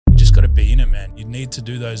You need to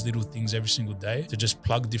do those little things every single day to just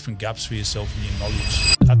plug different gaps for yourself in your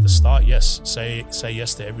knowledge. At the start, yes, say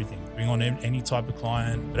yes to everything. Bring on any type of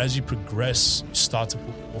client. But as you progress, you start to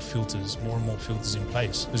put more and more filters in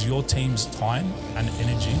place, because your team's time and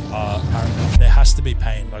energy are paramount. There has to be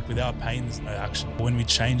pain. Like, without pain, there's no action. When we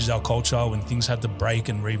changed our culture, when things had to break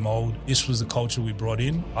and remold, this was the culture we brought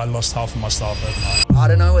in. I lost half of my staff overnight. I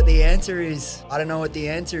don't know what the answer is.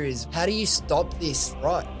 How do you stop this?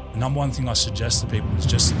 Right. The number one thing I suggest to people is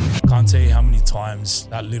just, I can't tell you how many times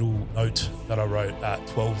that little note that I wrote at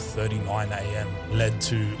 12:39 a.m. led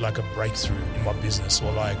to like a breakthrough in my business,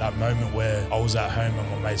 or like that moment where I was at home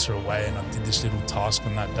and my mates are away and I did this little task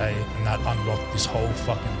on that day and that unlocked this whole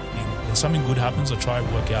fucking thing. When something good happens, I try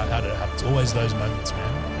and work out how did it happen. It's always those moments,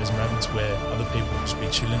 man. There's moments where other people will just be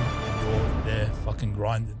chilling and you're there fucking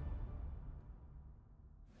grinding.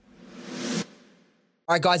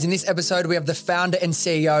 All right, guys, in this episode, we have the founder and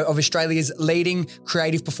CEO of Australia's leading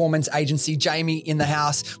creative performance agency, Jamie, in the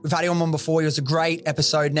house. We've had him on before. It was a great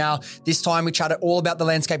episode. Now, this time we chatted all about the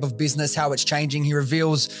landscape of business, how it's changing. He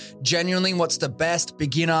reveals genuinely what's the best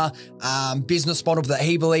beginner business model that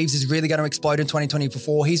he believes is really going to explode in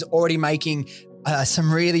 2024. He's already making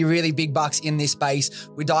some really, really big bucks in this space.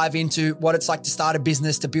 We dive into what it's like to start a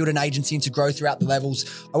business, to build an agency, and to grow throughout the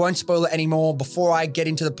levels. I won't spoil it anymore. Before I get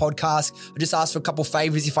into the podcast, I just ask for a couple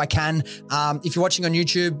favors if I can. If you're watching on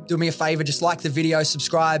YouTube, do me a favor, just like the video,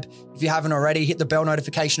 subscribe. If you haven't already, hit the bell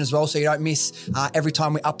notification as well so you don't miss every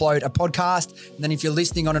time we upload a podcast. And then if you're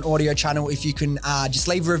listening on an audio channel, if you can just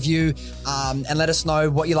leave a review and let us know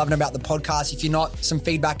what you're loving about the podcast. If you're not, some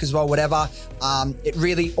feedback as well, whatever. It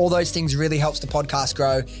really, all those things really helps the podcast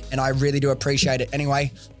grow, and I really do appreciate it.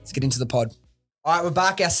 Anyway, let's get into the pod. All right, we're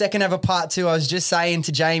back. Our second ever part 2. I was just saying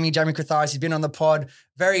to Jamie Kritharas, he's been on the pod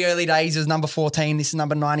very early days. It was number 14. This is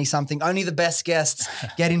number 90 something. Only the best guests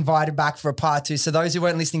get invited back for a part 2. So those who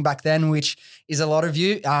weren't listening back then, which is a lot of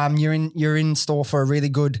you, you're in store for a really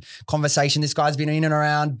good conversation. This guy's been in and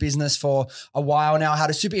around business for a while now. Had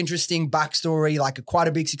a super interesting backstory, like quite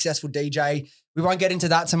a big successful DJ. We won't get into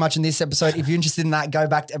that so much in this episode. If you're interested in that, go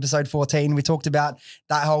back to episode 14. We talked about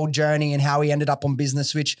that whole journey and how he ended up on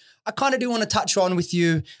business, which I kind of do want to touch on with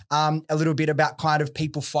you a little bit about kind of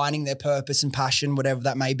people finding their purpose and passion, whatever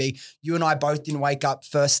that may be. You and I both didn't wake up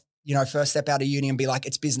first step out of uni and be like,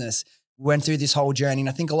 it's business. We went through this whole journey, and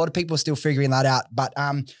I think a lot of people are still figuring that out. But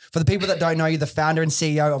for the people that don't know, you're the founder and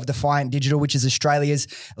CEO of Defiant Digital, which is Australia's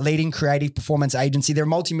leading creative performance agency. They're a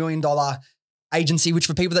multi-million-dollar agency, which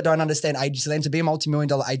for people that don't understand agency land, to be a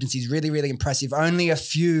multi-million-dollar agency is really, really impressive. Only a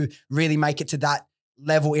few really make it to that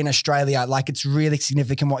level in Australia. Like, it's really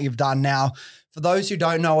significant what you've done. Now, for those who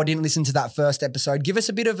don't know or didn't listen to that first episode, give us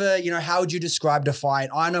a bit of a, how would you describe Defiant?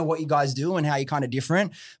 I know what you guys do and how you're kind of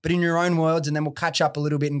different, but in your own words, and then we'll catch up a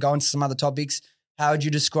little bit and go into some other topics. How would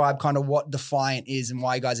you describe kind of what Defiant is and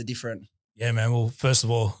why you guys are different? Yeah, man. Well, first of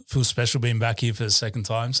all, it feels special being back here for the second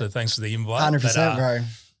time. So thanks for the invite. 100%, bro.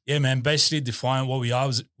 Yeah, man. Basically, Defiant, what we are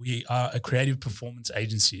is we are a creative performance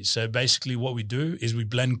agency. So basically what we do is we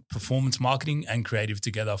blend performance marketing and creative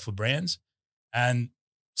together for brands. And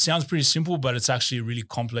sounds pretty simple, but it's actually a really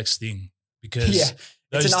complex thing, because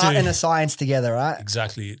it's an art and a science together, right?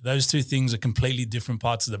 Exactly. Those two things are completely different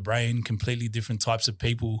parts of the brain, completely different types of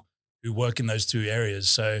people who work in those two areas.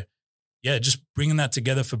 So yeah, just bringing that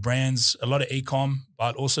together for brands, a lot of e-com,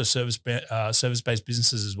 but also service-based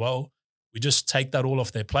businesses as well. We just take that all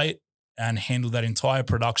off their plate and handle that entire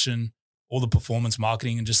production, all the performance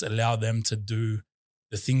marketing, and just allow them to do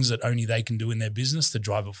the things that only they can do in their business to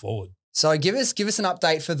drive it forward. So give us an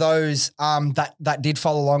update for those that did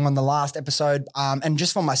follow along on the last episode, and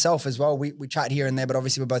just for myself as well. We chat here and there, but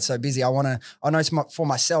obviously we're both so busy. I know for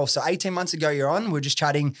myself. So 18 months ago you're on, we're just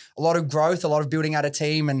chatting a lot of growth, a lot of building out a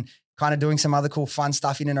team, and kind of doing some other cool fun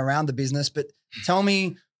stuff in and around the business. But tell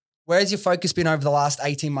me, where's your focus been over the last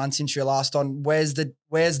 18 months since you're last on? Where's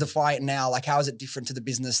the fight now? Like, how is it different to the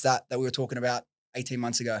business that we were talking about 18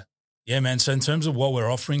 months ago? Yeah, man. So in terms of what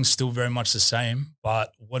we're offering, still very much the same.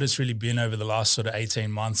 But what it's really been over the last sort of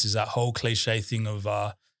 18 months is that whole cliche thing of,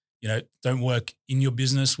 don't work in your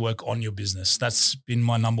business, work on your business. That's been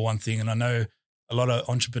my number one thing. And I know a lot of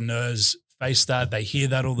entrepreneurs face that. They hear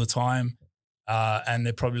that all the time. And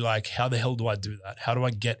they're probably like, how the hell do I do that? How do I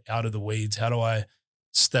get out of the weeds? How do I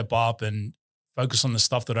step up and focus on the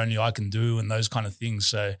stuff that only I can do and those kind of things?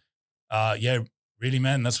 So, really,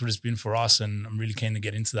 man, that's what it's been for us. And I'm really keen to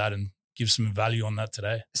get into that and give some value on that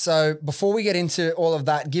today. So before we get into all of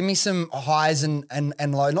that, give me some highs and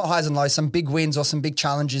lows, not highs and lows, some big wins or some big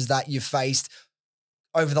challenges that you've faced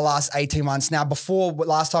over the last 18 months. Now, before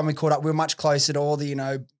last time we caught up, we were much closer to all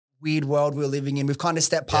the, weird world we're living in. We've kind of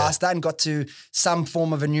stepped past that and got to some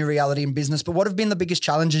form of a new reality in business. But what have been the biggest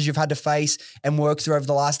challenges you've had to face and work through over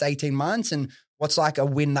the last 18 months? And what's like a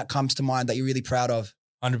win that comes to mind that you're really proud of?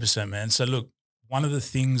 100%, man. So look, one of the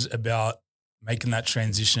things about making that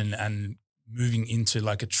transition and moving into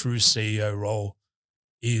like a true CEO role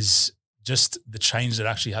is just the change that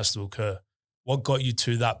actually has to occur. What got you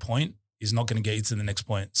to that point is not going to get you to the next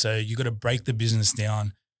point. So you got to break the business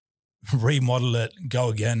down, remodel it, go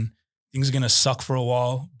again. Things are going to suck for a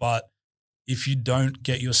while, but if you don't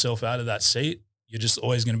get yourself out of that seat, you're just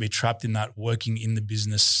always going to be trapped in that working in the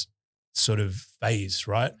business sort of phase,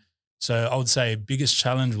 right? So I would say biggest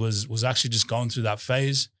challenge was actually just going through that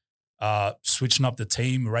phase, switching up the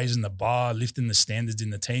team, raising the bar, lifting the standards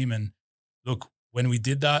in the team. And look, when we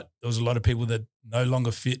did that, there was a lot of people that no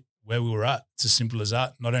longer fit where we were at. It's as simple as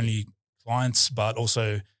that. Not only clients, but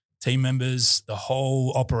also team members. The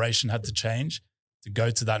whole operation had to change to go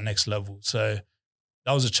to that next level. So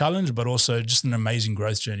that was a challenge, but also just an amazing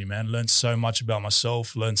growth journey, man. Learned so much about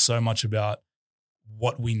myself, learned so much about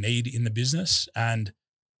what we need in the business. And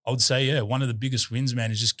I would say, one of the biggest wins,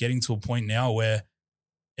 man, is just getting to a point now where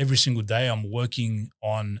every single day I'm working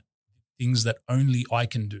on things that only I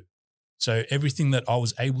can do. So everything that I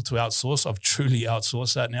was able to outsource, I've truly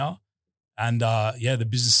outsourced that now. And the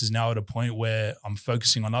business is now at a point where I'm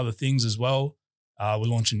focusing on other things as well. We're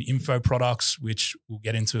launching info products, which we'll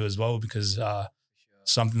get into as well, because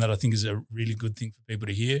something that I think is a really good thing for people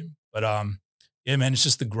to hear. But man, it's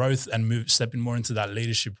just the growth and stepping more into that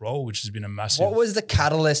leadership role, which has been a massive. What was the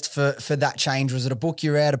catalyst for that change? Was it a book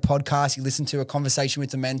you read, a podcast you listened to, a conversation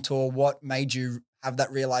with a mentor? What made you have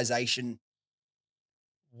that realization?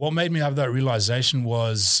 What made me have that realization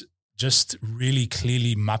was just really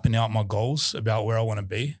clearly mapping out my goals about where I want to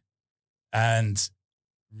be and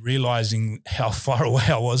realizing how far away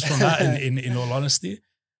I was from that in all honesty.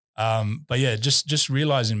 But yeah, just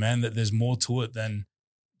realizing, man, that there's more to it than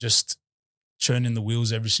just churning the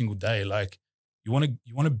wheels every single day. Like you want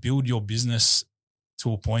to build your business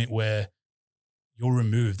to a point where you're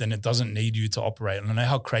removed and it doesn't need you to operate. And I know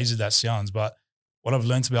how crazy that sounds, but what I've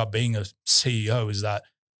learned about being a CEO is that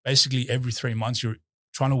basically every 3 months you're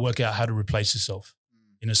trying to work out how to replace yourself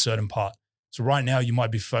in a certain part. So right now you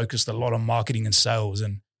might be focused a lot on marketing and sales,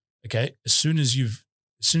 and okay, as soon as you've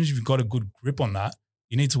got a good grip on that,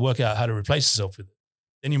 you need to work out how to replace yourself with it.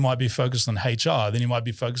 Then you might be focused on HR, then you might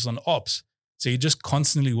be focused on ops. So you're just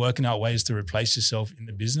constantly working out ways to replace yourself in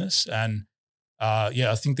the business. And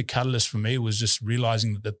I think the catalyst for me was just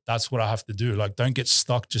realizing that that's what I have to do. Like, don't get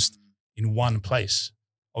stuck just in one place.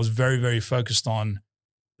 I was very, very focused on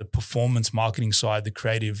the performance marketing side, the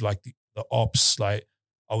creative, like the ops. Like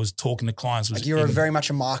I was talking to clients. Like you were very much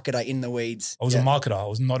a marketer in the weeds. I was a marketer. I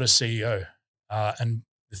was not a CEO. And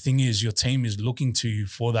the thing is, your team is looking to you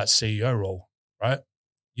for that CEO role, right?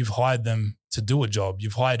 You've hired them to do a job.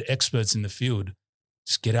 You've hired experts in the field.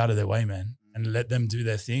 Just get out of their way, man, and let them do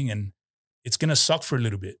their thing. And it's going to suck for a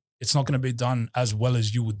little bit. It's not going to be done as well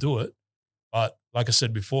as you would do it. But like I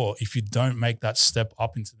said before, if you don't make that step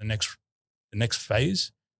up into the next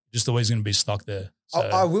phase, you're just always going to be stuck there. So,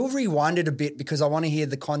 I will rewind it a bit because I want to hear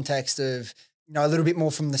the context of, a little bit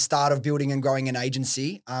more from the start of building and growing an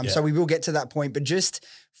agency. So we will get to that point, but just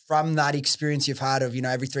from that experience you've had of,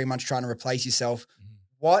 every 3 months trying to replace yourself,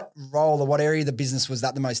 what role or what area of the business was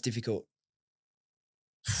that the most difficult?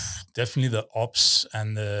 Definitely the ops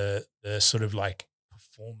and the sort of like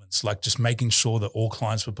performance, like just making sure that all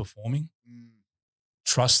clients were performing.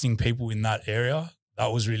 Trusting people in that area,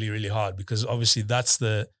 that was really, really hard because obviously that's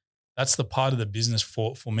the part of the business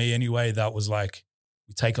for me anyway. That was like,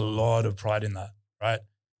 we take a lot of pride in that, right?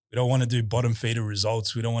 We don't want to do bottom feeder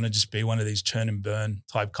results. We don't want to just be one of these churn and burn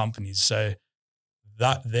type companies. So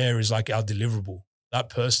that there is like our deliverable. That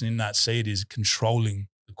person in that seat is controlling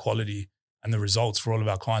the quality and the results for all of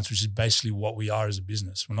our clients, which is basically what we are as a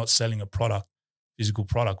business. We're not selling a product, physical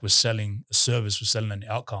product. We're selling a service. We're selling an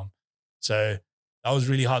outcome. So that was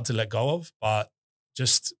really hard to let go of, but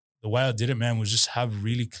just the way I did it, man, was just have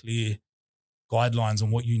really clear guidelines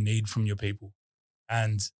on what you need from your people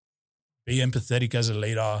and be empathetic as a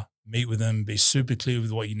leader, meet with them, be super clear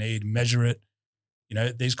with what you need, measure it.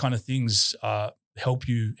 These kind of things help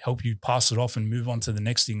you pass it off and move on to the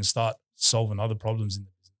next thing and start solving other problems in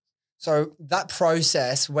the business. So that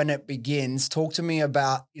process, when it begins, talk to me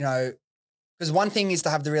about, because one thing is to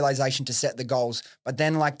have the realization to set the goals, but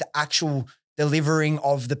then like the actual delivering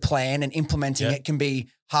of the plan and implementing it can be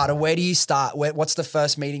harder. Where do you start? What's the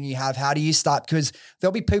first meeting you have? How do you start? Because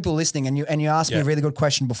there'll be people listening and you asked me a really good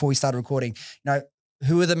question before we started recording.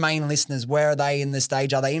 Who are the main listeners? Where are they in the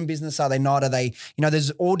stage? Are they in business? Are they not? Are they,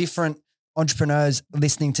 there's all different entrepreneurs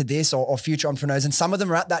listening to this or future entrepreneurs, and some of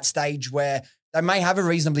them are at that stage where they may have a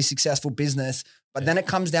reasonably successful business, but then it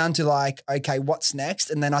comes down to like, okay, what's next?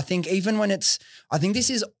 And then I think even when I think this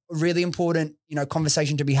is a really important,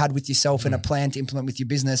 conversation to be had with yourself and a plan to implement with your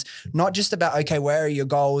business, not just about, okay, where are your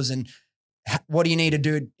goals and what do you need to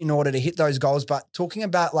do in order to hit those goals, but talking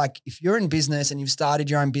about like, if you're in business and you've started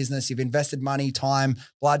your own business, you've invested money, time,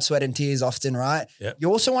 blood, sweat, and tears often, right? Yep. You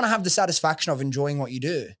also want to have the satisfaction of enjoying what you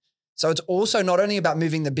do. So it's also not only about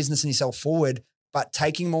moving the business and yourself forward, but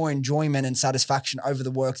taking more enjoyment and satisfaction over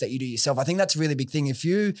the work that you do yourself. I think that's a really big thing. I'm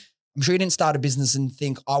sure you didn't start a business and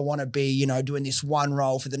think, I want to be, doing this one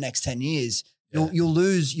role for the next 10 years. Yeah. You'll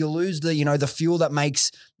lose the, the fuel that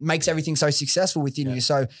makes everything so successful within you.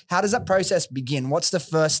 So how does that process begin? What's the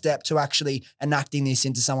first step to actually enacting this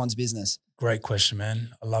into someone's business? Great question, man.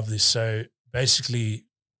 I love this. So basically,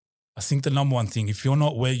 I think the number one thing, if you're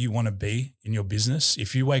not where you want to be in your business,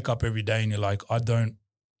 if you wake up every day and you're like, I don't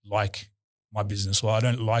like my business, or I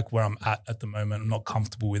don't like where I'm at the moment, I'm not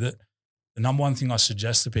comfortable with it, the number one thing I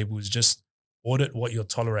suggest to people is just audit what you're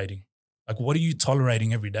tolerating. Like, what are you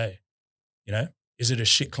tolerating every day? Is it a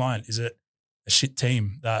shit client? Is it a shit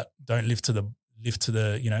team that don't live to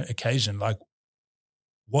the occasion? Like,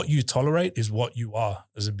 what you tolerate is what you are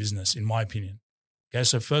as a business, in my opinion. Okay,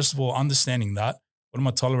 so first of all, understanding that, what am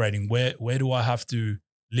I tolerating? Where do I have to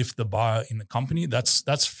lift the bar in the company?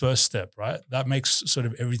 That's first step, right? That makes sort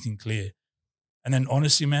of everything clear. And then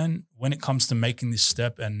honestly, man, when it comes to making this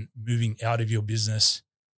step and moving out of your business,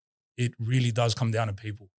 it really does come down to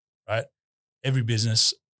people, right? Every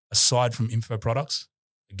business, aside from info products,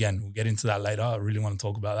 again, we'll get into that later. I really want to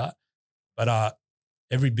talk about that. But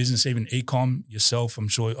every business, even e-com, yourself, I'm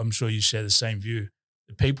sure you share the same view.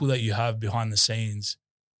 The people that you have behind the scenes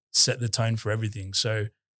set the tone for everything. So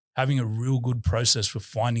having a real good process for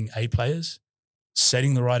finding A players,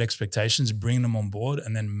 setting the right expectations, bringing them on board,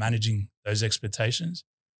 and then managing those expectations.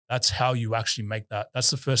 That's how you actually make that.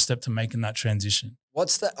 That's the first step to making that transition.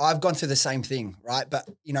 I've gone through the same thing, right? But,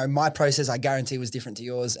 my process, I guarantee, was different to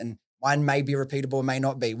yours, and mine may be repeatable, may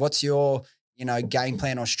not be. What's your, game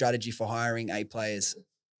plan or strategy for hiring A players?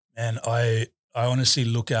 And I honestly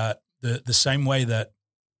look at the same way that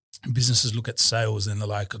businesses look at sales, and they're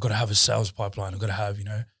like, I've got to have a sales pipeline. I've got to have,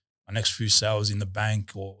 my next few sales in the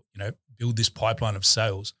bank, or, build this pipeline of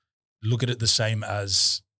sales. Look at it the same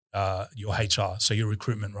as your HR, so your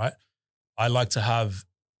recruitment, right? I like to have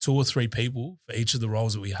 2 or 3 people for each of the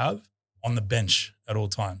roles that we have on the bench at all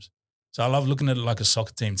times. So I love looking at it like a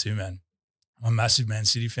soccer team too, man. I'm a massive Man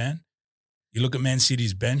City fan. You look at Man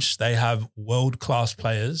City's bench, they have world-class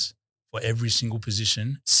players for every single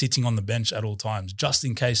position sitting on the bench at all times, just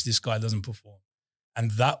in case this guy doesn't perform.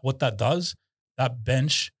 And what that does, that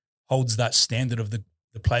bench holds that standard of the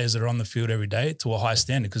players that are on the field every day to a high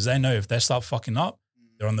standard, because they know if they start fucking up,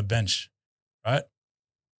 they're on the bench, right?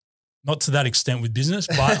 Not to that extent with business,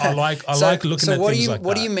 but I like looking at things like that.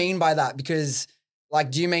 What do you mean by that? Because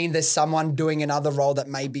do you mean there's someone doing another role that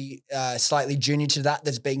may be slightly junior to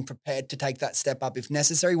that's being prepared to take that step up if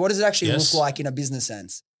necessary? What does it actually look like in a business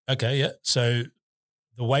sense? Okay, yeah. So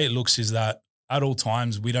the way it looks is that at all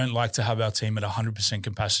times, we don't like to have our team at 100%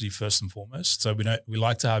 capacity first and foremost. So we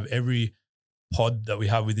like to have every pod that we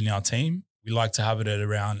have within our team, we like to have it at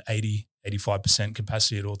around 80, 85%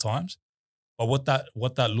 capacity at all times. But what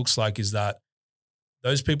that looks like is that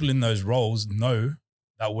those people in those roles know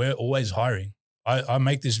that we're always hiring. I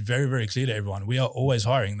make this very, very clear to everyone. We are always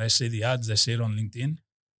hiring. They see the ads, they see it on LinkedIn,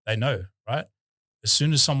 they know, right? As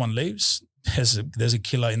soon as someone leaves, there's a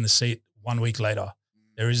killer in the seat 1 week later.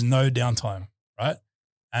 There is no downtime, right?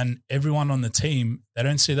 And everyone on the team, they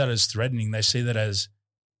don't see that as threatening. They see that as,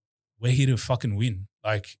 we're here to fucking win.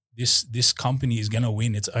 Like this company is going to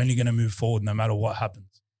win. It's only going to move forward no matter what happens.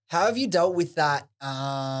 How have you dealt with that?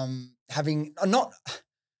 Having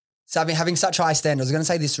such high standards. I was going to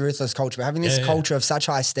say this ruthless culture, but having this culture of such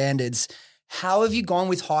high standards. How have you gone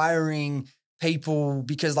with hiring people?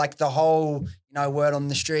 Because the whole word on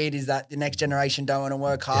the street is that the next generation don't want to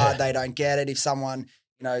work hard. They don't get it. If someone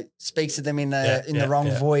speaks to them in the wrong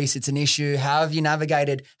voice, it's an issue. How have you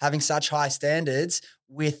navigated having such high standards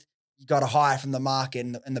with you got to hire from the market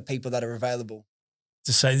and the people that are available?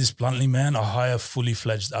 To say this bluntly, man, I hire fully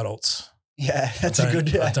fledged adults. Yeah, that's a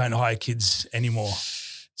good. I don't hire kids anymore.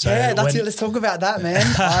 So that's it. Let's talk about that, man.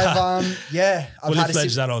 I've fully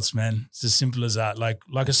fledged adults, man. It's as simple as that. Like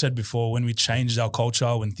I said before, when we changed our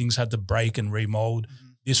culture, when things had to break and remold,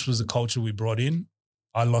 this was the culture we brought in.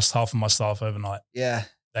 I lost half of my staff overnight. Yeah,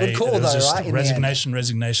 good call though, right?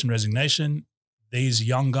 Resignation. These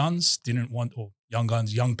young guns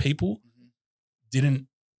young people didn't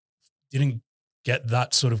get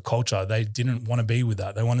that sort of culture. They didn't want to be with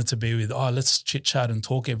that. They wanted to be with, let's chit chat and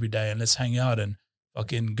talk every day and let's hang out and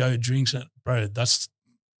fucking go drinks. Bro, that's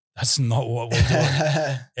not what we're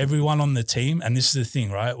doing. Everyone on the team, and this is the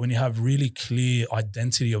thing, right? When you have really clear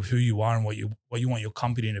identity of who you are and what you want your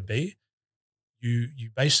company to be, you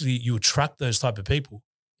basically you attract those type of people.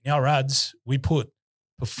 In our ads, we put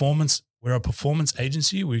performance. We're a performance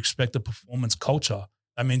agency. We expect a performance culture.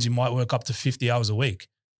 That means you might work up to 50 hours a week.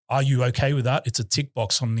 Are you okay with that? It's a tick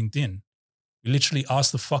box on LinkedIn. We literally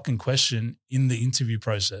ask the fucking question in the interview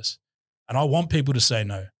process. And I want people to say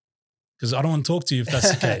no, because I don't want to talk to you if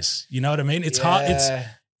that's the case. You know what I mean? It's hard.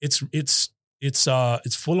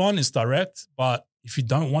 It's full on. It's direct. But if you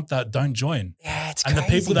don't want that, don't join. Yeah, it's and crazy.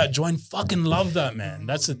 The people that join fucking love that, man.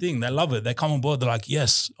 That's the thing. They love it. They come on board. They're like,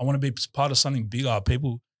 yes, I want to be part of something bigger.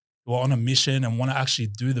 People who are on a mission and want to actually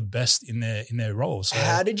do the best in their role. So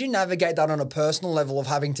how did you navigate that on a personal level of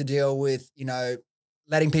having to deal with,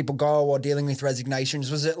 letting people go or dealing with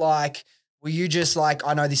resignations? Was it like, were you just like,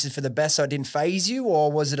 I know this is for the best, so it didn't phase you?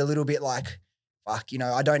 Or was it a little bit like, fuck,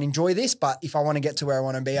 I don't enjoy this, but if I want to get to where I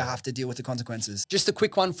want to be, I have to deal with the consequences? Just a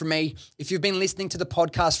quick one from me. If you've been listening to the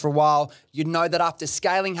podcast for a while, you'd know that after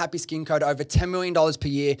scaling Happy Skin Co to over $10 million per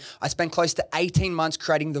year, I spent close to 18 months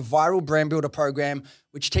creating the Viral Brand Builder program,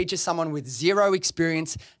 which teaches someone with zero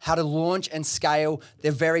experience how to launch and scale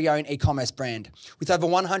their very own e-commerce brand. With over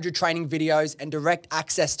 100 training videos and direct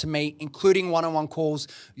access to me, including one-on-one calls,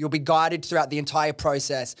 you'll be guided throughout the entire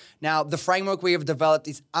process. Now, the framework we have developed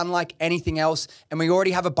is unlike anything else, and we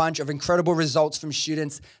already have a bunch of incredible results from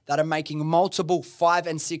students that are making multiple 5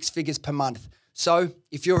 and 6 figures per month. So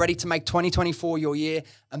if you're ready to make 2024 your year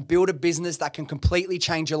and build a business that can completely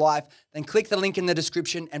change your life, then click the link in the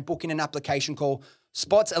description and book in an application call.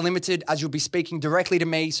 Spots are limited as you'll be speaking directly to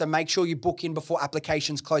me, so make sure you book in before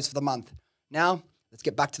applications close for the month. Now, let's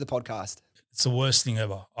get back to the podcast. It's the worst thing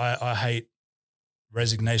ever. I hate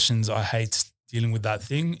resignations. I hate dealing with that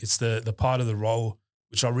thing. It's the part of the role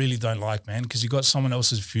which I really don't like, man, because you got someone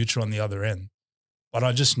else's future on the other end. But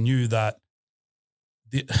I just knew that,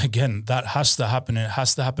 again, that has to happen. And it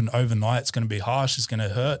has to happen overnight. It's going to be harsh. It's going to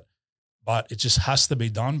hurt. But it just has to be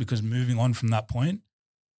done, because moving on from that point,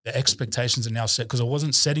 the expectations are now set, because I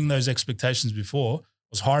wasn't setting those expectations before.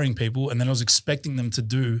 I was hiring people and then I was expecting them to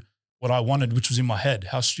do what I wanted, which was in my head.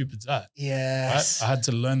 How stupid is that? Yes. Right? I had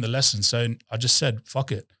to learn the lesson. So I just said,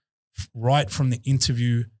 fuck it. Right from the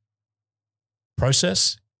interview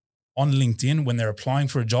process on LinkedIn, when they're applying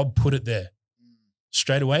for a job, put it there.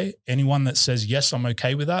 Straight away, anyone that says, yes, I'm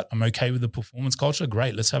okay with that, I'm okay with the performance culture,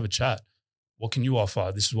 great, let's have a chat. What can you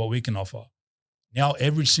offer? This is what we can offer. Now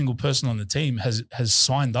every single person on the team has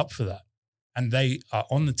signed up for that, and they are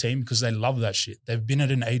on the team because they love that shit. They've been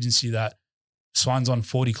at an agency that signs on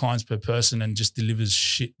 40 clients per person and just delivers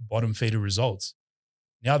shit bottom feeder results.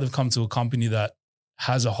 Now they've come to a company that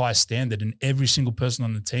has a high standard, and every single person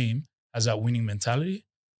on the team has that winning mentality.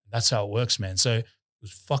 That's how it works, man. So it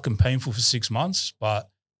was fucking painful for 6 months, but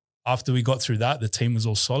after we got through that, the team was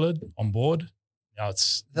all solid, on board. Now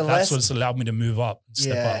that's what's allowed me to move up and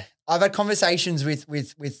step up. I've had conversations with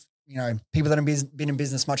people that have been in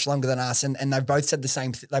business much longer than us, and they've both said the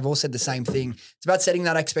same. They've all said the same thing. It's about setting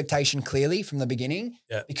that expectation clearly from the beginning,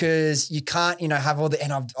 because you can't, have all the.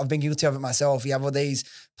 And I've been guilty of it myself. You have all these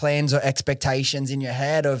plans or expectations in your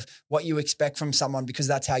head of what you expect from someone, because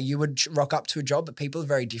that's how you would rock up to a job. But people are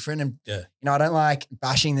very different, and I don't like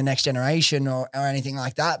bashing the next generation or anything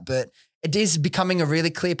like that, but it is becoming a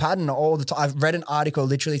really clear pattern all the time. I've read an article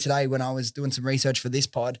literally today when I was doing some research for this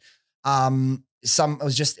pod. It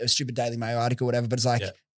was just a stupid Daily Mail article, whatever, but it's like,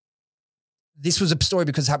 this was a story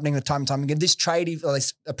because it's happening time and time again. This tradie or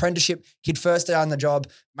this apprenticeship kid, first day on the job,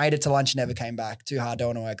 made it to lunch, never came back. Too hard, don't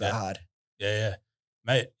want to work that hard. Yeah.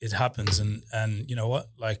 Mate, it happens. And you know what?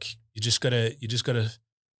 Like you just gotta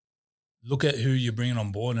look at who you're bringing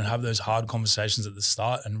on board and have those hard conversations at the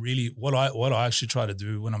start. And really what I actually try to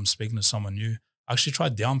do when I'm speaking to someone new, I actually try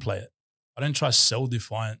to downplay it. I don't try to sell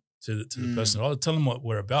Defiant to the person. I'll tell them what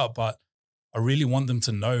we're about, but I really want them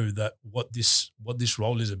to know that what this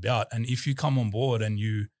role is about. And if you come on board and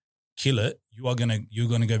you kill it, you're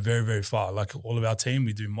gonna go very, very far. Like all of our team,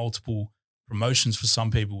 we do multiple promotions for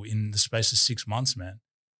some people in the space of 6 months, man.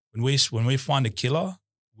 When we find a killer,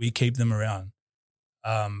 we keep them around.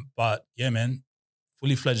 But yeah, man,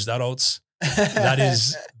 fully fledged adults. that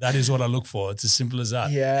is what I look for. It's as simple as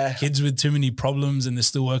that. Yeah. Kids with too many problems and they're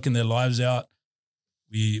still working their lives out.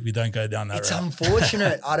 We don't go down that route. It's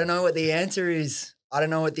unfortunate. I don't know what the answer is. How do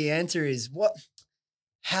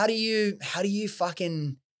you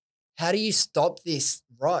stop this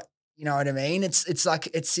rot? You know what I mean? It's like,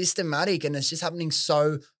 it's systematic and it's just happening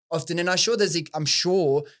so often. And I'm sure there's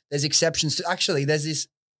exceptions to, actually, there's this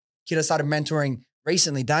kid I started mentoring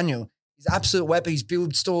recently, Daniel. He's an absolute weapon. He's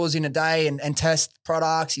built stores in a day and test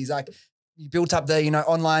products. He's like, he built up the,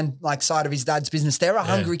 online like side of his dad's business. There are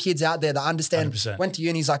hungry kids out there that understand, 100%. went to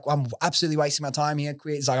uni. He's like, I'm absolutely wasting my time here.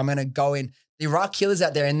 Quit. He's like, I'm going to go in. There are killers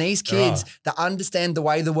out there, and these kids that understand the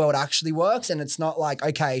way the world actually works. And it's not like,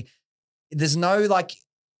 okay, there's no like,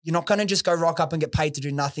 you're not going to just go rock up and get paid to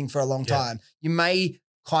do nothing for a long time. You may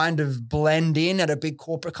kind of blend in at a big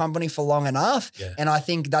corporate company for long enough. Yeah. And I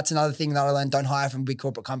think that's another thing that I learned, don't hire from big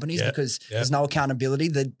corporate companies because there's no accountability.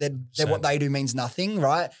 That what they do means nothing,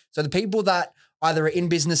 right? So the people that either are in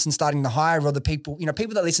business and starting to hire, or the people,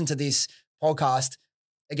 people that listen to this podcast,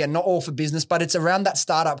 again, not all for business, but it's around that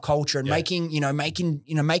startup culture and making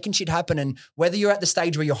shit happen. And whether you're at the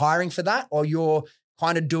stage where you're hiring for that, or you're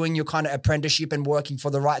kind of doing your kind of apprenticeship and working for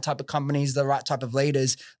the right type of companies, the right type of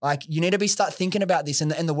leaders, like you need to start thinking about this.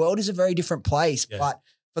 And the world is a very different place. Yeah. But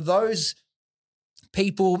for those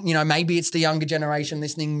people, maybe it's the younger generation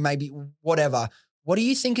listening, maybe whatever. What do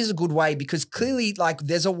you think is a good way? Because clearly, like,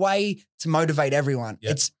 there's a way to motivate everyone.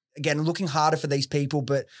 Yeah. It's, again, looking harder for these people.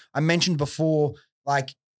 But I mentioned before,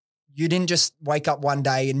 like, you didn't just wake up one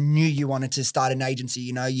day and knew you wanted to start an agency.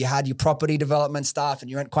 You had your property development stuff and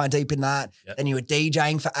you went quite deep in that. Yep. Then you were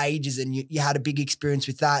DJing for ages and you had a big experience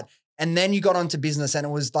with that. And then you got onto business, and it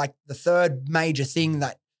was like the third major thing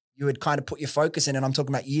that you would kind of put your focus in. And I'm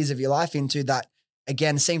talking about years of your life into that.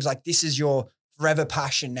 Again, seems like this is your forever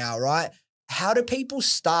passion now, right? How do people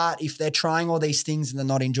start if they're trying all these things and they're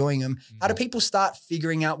not enjoying them? How do people start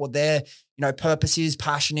figuring out what their purpose is,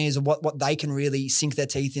 passion is, or what they can really sink their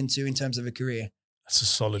teeth into in terms of a career? That's a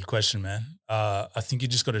solid question, man. I think you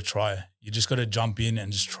just got to try. You just got to jump in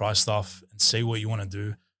and just try stuff and see what you want to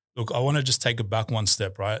do. Look, I want to just take it back one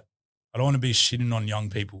step, right? I don't want to be shitting on young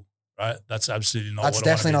people, right? That's absolutely not. That's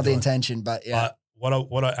definitely not the intention, but yeah. But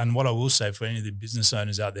what I will say for any of the business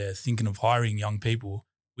owners out there thinking of hiring young people,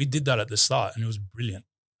 we did that at the start, and it was brilliant.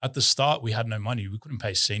 At the start, we had no money. We couldn't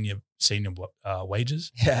pay senior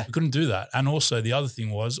wages. Yeah, we couldn't do that. And also, the other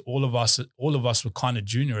thing was, all of us were kind of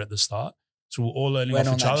junior at the start, so we're all learning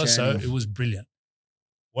off each other. So it was brilliant.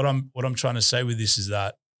 What I'm trying to say with this is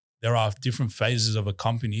that there are different phases of a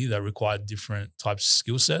company that require different types of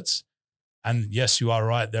skill sets. And yes, you are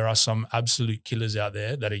right. There are some absolute killers out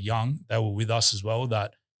there that are young. They were with us as well,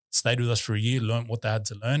 that stayed with us for a year, learned what they had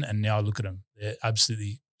to learn, and now look at them. They're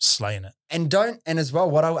absolutely slaying it. And as well,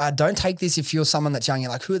 don't take this if you're someone that's young. You're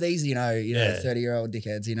like, who are these, 30-year-old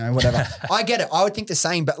dickheads, whatever. I get it. I would think the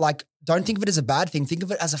same, but like, don't think of it as a bad thing. Think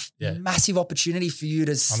of it as a massive opportunity for you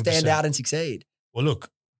to stand 100%. Out and succeed. Well, look,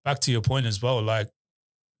 back to your point as well, like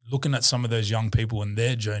looking at some of those young people and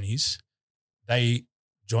their journeys, they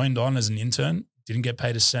joined on as an intern, didn't get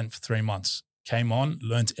paid a cent for 3 months, came on,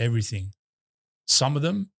 learned everything. Some of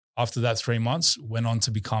them, after that 3 months, went on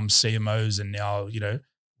to become CMOs and now,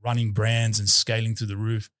 running brands and scaling through the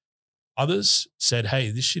roof. Others said, hey,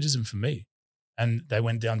 this shit isn't for me. And they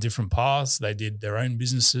went down different paths. They did their own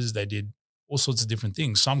businesses. They did all sorts of different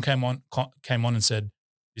things. Some came on and said,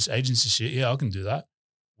 this agency shit, yeah, I can do that.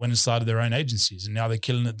 Went and started their own agencies, and now they're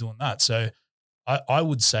killing it doing that. So I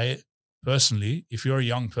would say personally, if you're a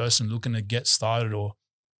young person looking to get started or,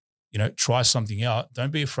 try something out,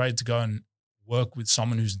 don't be afraid to go and work with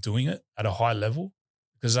someone who's doing it at a high level,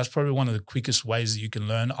 because that's probably one of the quickest ways that you can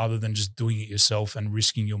learn, other than just doing it yourself and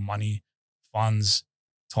risking your money, funds,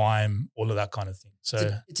 time, all of that kind of thing.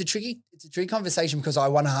 So it's a tricky conversation, because I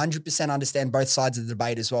 100% understand both sides of the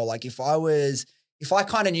debate as well. Like if I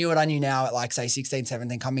kind of knew what I knew now at like say 16,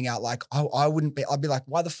 17 coming out, like I'd be like,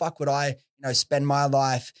 why the fuck would I, spend my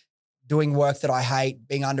life doing work that I hate,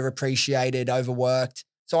 being underappreciated, overworked.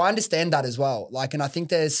 So I understand that as well. Like, and I think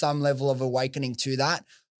there's some level of awakening to that.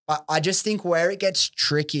 But I just think where it gets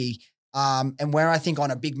tricky, and where I think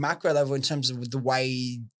on a big macro level in terms of the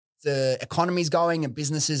way the economy's going and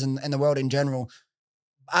businesses and the world in general,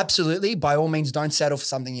 absolutely, by all means, don't settle for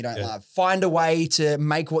something you don't love. Find a way to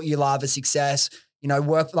make what you love a success.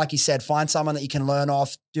 Work, like you said, find someone that you can learn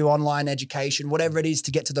off, do online education, whatever it is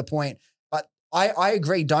to get to the point. But I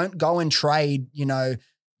agree, don't go and trade,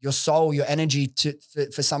 your soul, your energy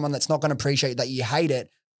for someone that's not going to appreciate that you hate it.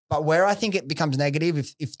 But where I think it becomes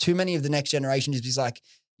negative, if too many of the next generation is like,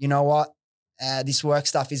 you know what, this work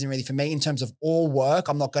stuff isn't really for me in terms of all work.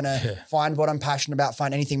 I'm not going to find what I'm passionate about,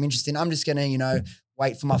 find anything interesting. I'm just going to,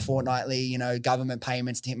 wait for my fortnightly, government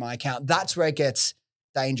payments to hit my account. That's where it gets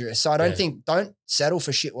dangerous. So I don't settle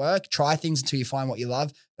for shit work. Try things until you find what you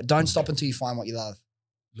love, but don't stop until you find what you love.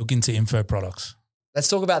 Look into info products. Let's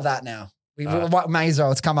talk about that now. We may as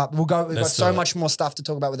well. It's come up. We've got so do it. much more stuff to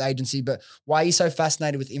talk about with the agency, but why are you so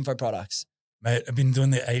fascinated with info products? Mate, I've been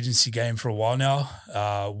doing the agency game for a while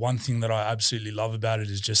now. One thing that I absolutely love about it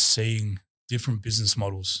is just seeing different business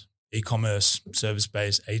models, e-commerce,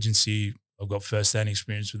 service-based, agency. I've got first-hand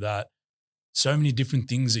experience with that. So many different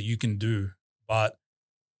things that you can do. But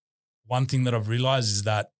one thing that I've realized is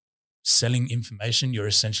that selling information, you're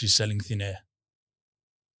essentially selling thin air.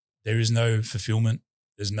 There is no fulfillment.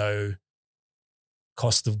 There's no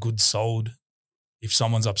cost of goods sold. If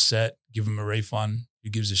someone's upset, give them a refund. Who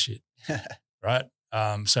gives a shit? Right?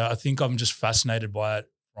 So I think I'm just fascinated by it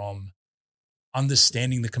from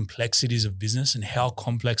understanding the complexities of business and how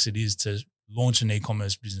complex it is to launch an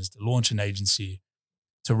e-commerce business, to launch an agency,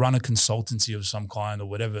 to run a consultancy of some kind or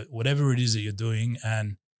whatever it is that you're doing.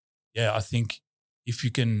 And yeah, I think if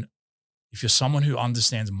you're someone who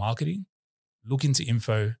understands marketing, look into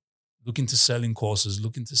info, look into selling courses,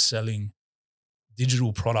 look into selling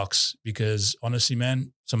digital products, because honestly,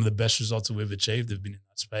 man, some of the best results that we've achieved have been in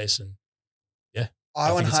that space. And yeah, I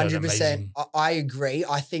think it's an 100%, amazing- I agree.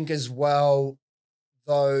 I think as well,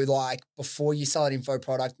 though, like before you sell an info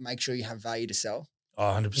product, make sure you have value to sell. Oh,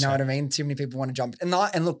 100%. You know what I mean? Too many people want to jump. And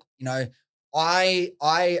look, I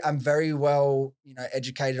am very well,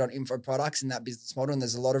 educated on info products and that business model. And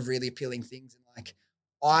there's a lot of really appealing things. And like,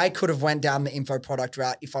 I could have went down the info product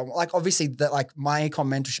route if I like, obviously that like my ecom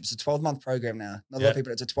mentorship's a 12-month program now. Not a lot of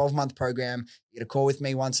people, it's a 12-month program. You get a call with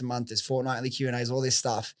me once a month. There's fortnightly Q&As, all this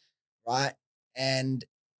stuff. Right. And,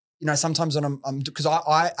 sometimes when I'm because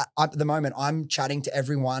I at the moment I'm chatting to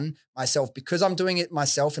everyone myself because I'm doing it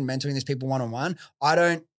myself and mentoring these people one-on-one. I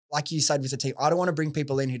don't, like you said with the team, I don't want to bring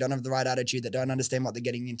people in who don't have the right attitude, that don't understand what they're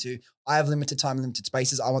getting into. I have limited time, limited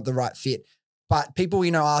spaces. I want the right fit. But people,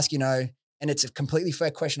 ask, and it's a completely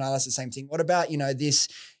fair question. I ask the same thing. What about, this,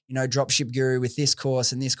 dropship guru with this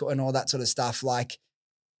course and this and all that sort of stuff? Like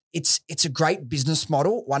it's a great business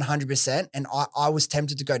model, 100%. And I was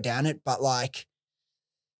tempted to go down it, but like,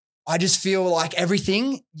 I just feel like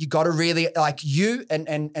everything you got to really like you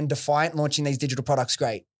and Defiant launching these digital products.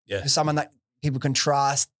 Great. Yeah. You're someone that people can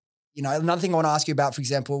trust. Another thing I want to ask you about, for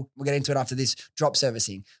example, we'll get into it after this, drop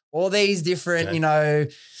servicing, all these different,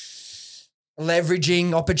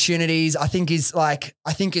 leveraging opportunities, I think is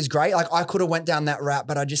great. Like I could have went down that route,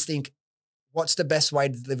 but I just think what's the best way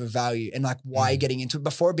to deliver value and like why you're getting into it.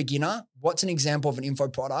 Before a beginner, what's an example of an info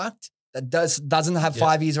product that doesn't have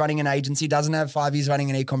 5 years running an agency, doesn't have 5 years running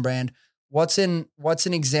an e-com brand? What's an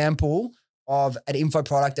example of an info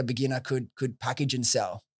product a beginner could package and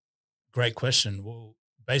sell? Great question. Well,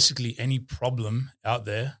 basically any problem out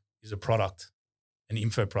there is a product, an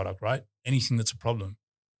info product, right? Anything that's a problem.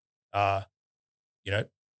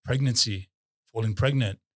 Pregnancy, falling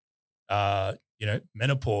pregnant,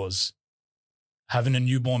 menopause, having a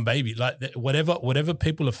newborn baby, like whatever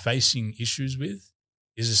people are facing issues with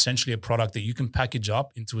is essentially a product that you can package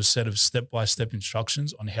up into a set of step-by-step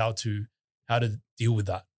instructions on how to deal with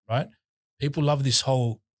that, right? People love this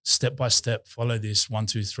whole step-by-step, follow this, 1,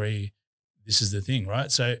 2, 3, this is the thing,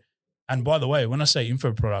 right? So, and by the way, when I say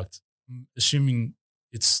info product, I'm assuming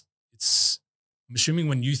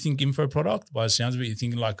when you think info product, by the sounds of it, you're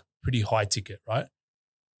thinking like pretty high ticket, right?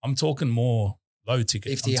 I'm talking more low ticket.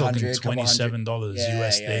 50, I'm talking 100, $27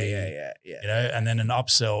 USD, and then an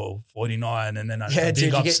upsell, 49, and then a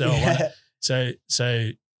big upsell. Right? So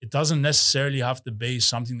it doesn't necessarily have to be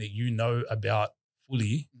something that you know about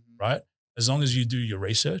fully, right? As long as you do your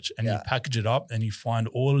research and you package it up and you find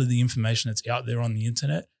all of the information that's out there on the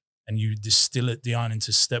internet and you distill it down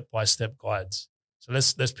into step-by-step guides. So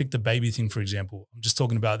let's pick the baby thing, for example. I'm just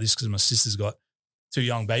talking about this because my sister's got 2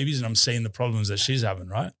 young babies and I'm seeing the problems that she's having,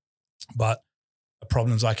 right? But the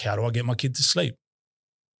problems like, how do I get my kid to sleep?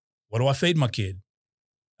 What do I feed my kid?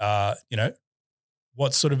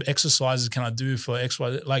 What sort of exercises can I do for X,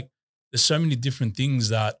 Y? Like there's so many different things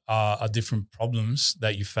that are different problems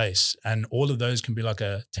that you face. And all of those can be like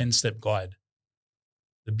a 10-step guide.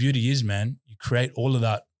 The beauty is, man, you create all of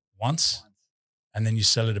that once and then you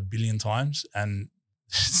sell it 1 billion times. And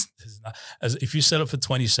if you sell it for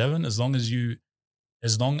 27, as long as you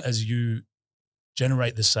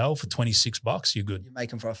generate the sale for $26, you're good. You're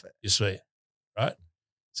making profit. You're sweet, right?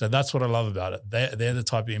 So that's what I love about it. They're the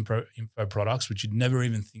type of info products which you'd never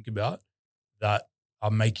even think about that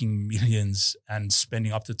are making millions and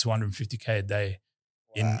spending up to $250K a day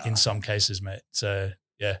in some cases, mate. So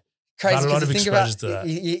yeah. Crazy. Got a lot of exposure to that.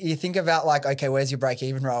 You think about like, okay, where's your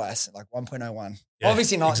break-even ROAS? Like 1.01. Yeah,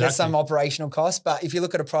 obviously not. Exactly. There's some operational costs, but if you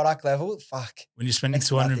look at a product level, fuck. When you're spending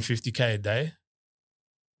 $250K a day,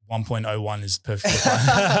 1.01 is perfectly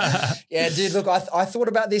fine. Yeah, dude, look, I thought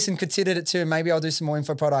about this and considered it too. Maybe I'll do some more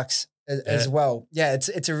info products as well. Yeah,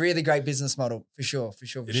 it's a really great business model for sure.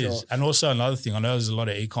 It is. And also another thing, I know there's a lot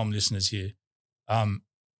of e-com listeners here.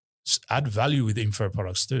 Add value with info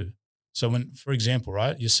products too. So when, for example,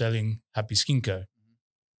 right, you're selling Happy Skin Co.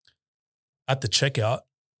 At the checkout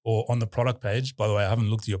or on the product page, by the way, I haven't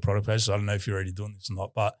looked at your product page, so I don't know if you're already doing this or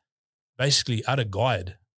not, but basically add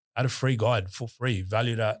a free guide for free,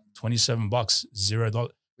 valued at $27, $0.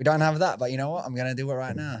 We don't have that, but you know what? I'm going to do it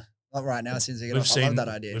right now. Not right now, since I love that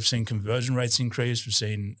idea. We've seen conversion rates increase. We've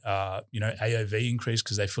seen, AOV increase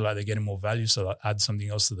because they feel like they're getting more value. So they'll add something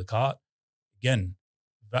else to the cart. Again,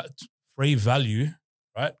 free value,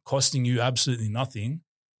 right? Costing you absolutely nothing.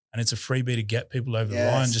 And it's a freebie to get people over the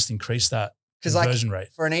line, just increase that conversion rate.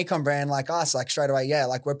 For an e-com brand like us, like straight away,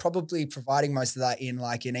 we're probably providing most of that in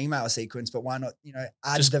like an email sequence, but why not,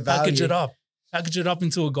 add just the value. Package it up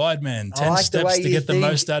into a guide, man. 10 steps to get the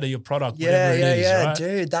most out of your product, whatever it is, right?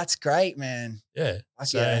 Dude, that's great, man. Yeah.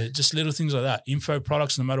 Just little things like that. Info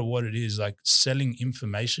products, no matter what it is, like selling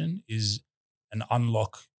information is an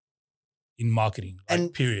unlock in marketing,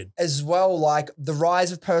 and period. As well, like the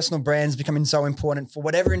rise of personal brands becoming so important for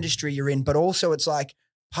whatever industry you're in, but also it's like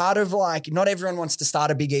part of like, not everyone wants to start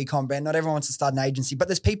a big e-com brand, not everyone wants to start an agency, but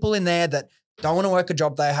there's people in there that don't want to work a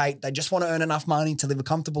job they hate. They just want to earn enough money to live a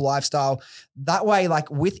comfortable lifestyle. That way, like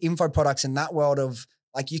with info products in that world of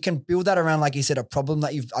like, you can build that around, like you said, a problem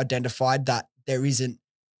that you've identified that there isn't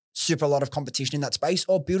super a lot of competition in that space,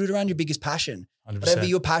 or build it around your biggest passion. 100%. Whatever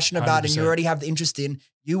you're passionate about 100%. and you already have the interest in,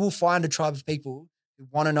 you will find a tribe of people who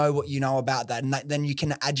want to know what you know about that. And then you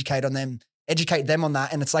can educate them on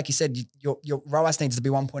that. And it's like you said, your ROAS needs to be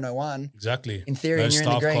 1.01. Exactly. In theory, and you're in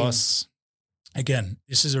the green. Costs. Again,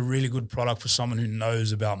 this is a really good product for someone who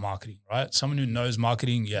knows about marketing, right? Someone who knows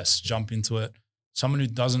marketing, yes, jump into it. Someone who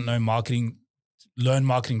doesn't know marketing, learn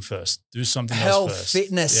marketing first. Do something else first.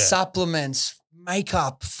 Fitness, supplements,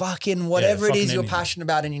 makeup, fucking whatever it is you're passionate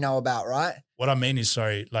about and you know about, right? What I mean is,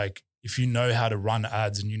 like if you know how to run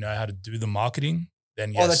ads and you know how to do the marketing,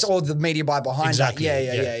 then yes. Oh, that's all the media buy behind that.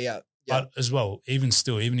 Yeah. But as well, even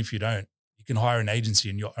if you don't, you can hire an agency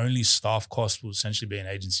and your only staff cost will essentially be an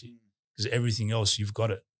agency because everything else you've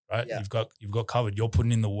got it, right? Yeah. You've got covered. You're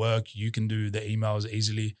putting in the work. You can do the emails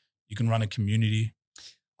easily. You can run a community.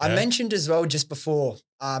 I mentioned as well just before,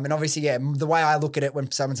 and obviously, the way I look at it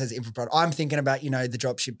when someone says info product, I'm thinking about, the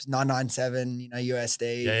dropships 997,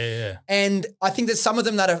 USD. Yeah. And I think there's some of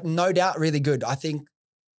them that are no doubt really good. I think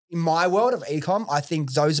in my world of e-com, I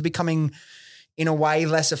think those are becoming in a way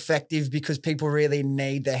less effective because people really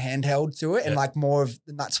need their handheld through it. And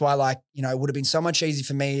and that's why it would have been so much easier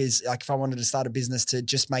for me is like if I wanted to start a business to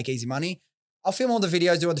just make easy money, I'll film all the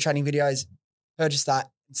videos, do all the training videos, purchase that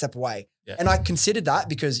and step away. Yeah. And I considered that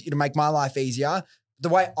because it'll make my life easier. The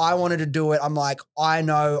way I wanted to do it, I'm like, I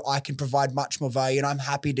know I can provide much more value and I'm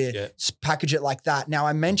happy to package it like that. Now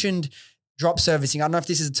I mentioned drop servicing. I don't know if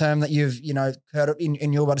this is a term that you've, heard of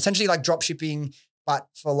in your world, essentially like drop shipping, but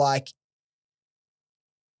for like,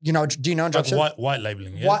 do you know drop shipping? White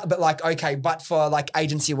labeling, yeah. But for like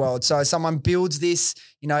agency world. So someone builds this,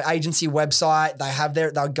 agency website,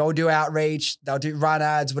 they'll go do outreach, they'll do run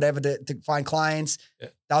ads, whatever to find clients. Yeah.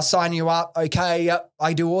 They'll sign you up. Okay, yep,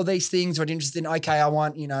 I do all these things. What you're interested in? Okay, I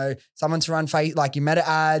want, someone to run like your meta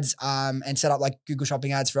ads and set up like Google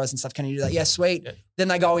shopping ads for us and stuff. Can you do that? Yeah, sweet. Yeah. Then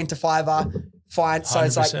they go into Fiverr. Fine. So 100%.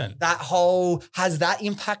 It's like has that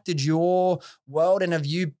impacted your world? And have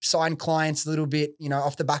you signed clients a little bit,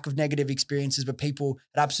 off the back of negative experiences where people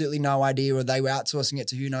had absolutely no idea or they were outsourcing it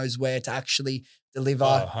to who knows where to actually deliver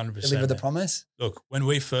the promise? Look, when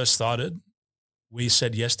we first started, we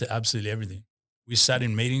said yes to absolutely everything. We sat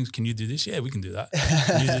in meetings. Can you do this? Yeah, we can do that.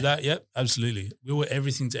 Can you do that? Yep, absolutely. We were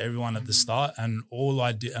everything to everyone at the start, and all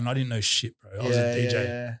I did, and I didn't know shit, bro. I was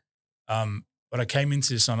a DJ. But I came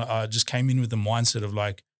into this and I just came in with the mindset of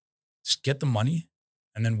like, just get the money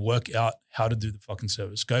and then work out how to do the fucking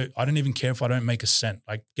service. I don't even care if I don't make a cent.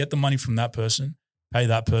 Like get the money from that person, pay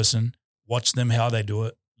that person, watch them how they do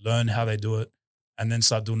it, learn how they do it, and then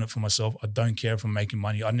start doing it for myself. I don't care if I'm making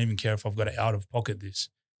money. I don't even care if I've got to out of pocket this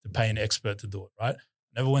to pay an expert to do it, right?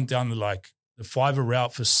 Never went down the Fiverr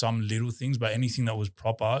route for some little things, but anything that was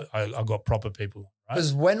proper, I got proper people.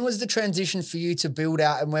 Because when was the transition for you to build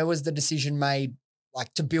out and where was the decision made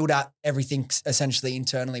like to build out everything essentially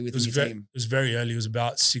internally within your team? It was very early. It was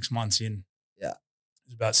about 6 months in. Yeah. It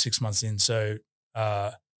was about 6 months in. So,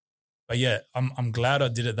 but yeah, I'm glad I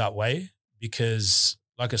did it that way because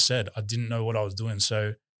like I said, I didn't know what I was doing.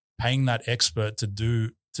 So paying that expert to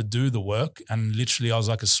do the work and literally I was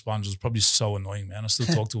like a sponge. It was probably so annoying, man. I still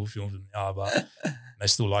talk to a few of them now, but they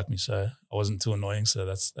still like me. So I wasn't too annoying. So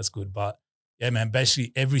that's good. But yeah, man,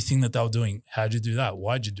 basically everything that they were doing, how'd you do that?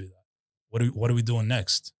 Why'd you do that? what are we doing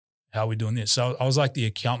next? How are we doing this? So I was like the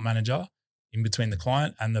account manager in between the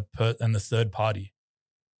client and the third party.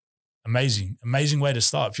 Amazing way to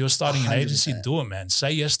start. If you're starting an agency, 100%. do it, man.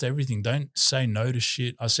 Say yes to everything. Don't say no to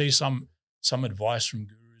shit. I see some advice from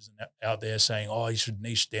gurus out there saying, oh, you should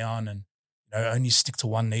niche down and only stick to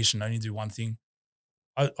one niche and only do one thing.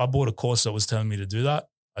 I bought a course that was telling me to do that.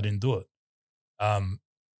 I didn't do it.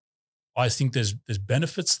 I think there's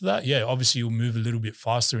benefits to that. Yeah, obviously you'll move a little bit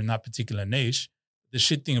faster in that particular niche. The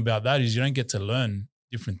shit thing about that is you don't get to learn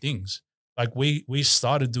different things. Like we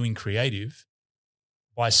started doing creative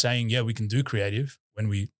by saying, yeah, we can do creative when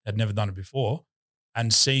we had never done it before,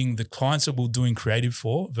 and seeing the clients that we were doing creative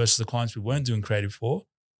for versus the clients we weren't doing creative for,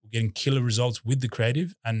 we're getting killer results with the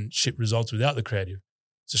creative and shit results without the creative.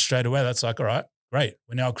 So straight away, that's like, all right, great.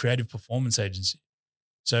 We're now a creative performance agency.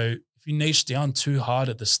 So if you niche down too hard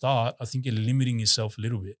at the start, I think you're limiting yourself a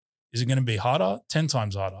little bit. Is it going to be harder? 10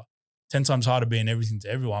 times harder. 10 times harder being everything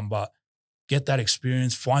to everyone, but get that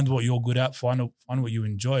experience, find what you're good at, find what you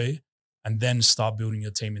enjoy, and then start building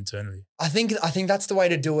your team internally. I think that's the way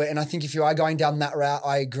to do it. And I think if you are going down that route,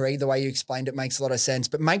 I agree. The way you explained it makes a lot of sense.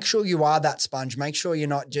 But make sure you are that sponge. Make sure you're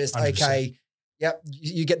not just, 100%. okay, yep,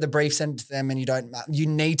 you get the brief sent to them and you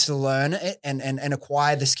need to learn it and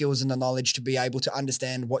acquire the skills and the knowledge to be able to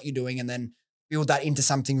understand what you're doing and then build that into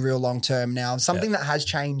something real long-term. Now, something that has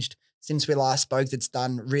changed since we last spoke that's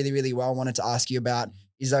done really, really well, I wanted to ask you about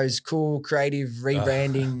is those cool creative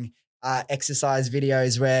rebranding exercise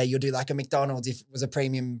videos where you'll do like a McDonald's if it was a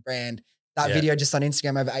premium brand. That video just on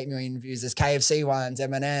Instagram over 8 million views. There's KFC ones,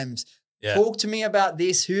 M&Ms. Yeah. Talk to me about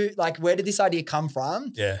this. Where did this idea come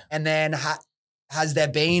from? Yeah. And then has there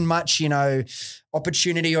been much,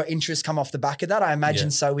 opportunity or interest come off the back of that? I imagine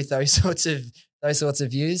so with those sorts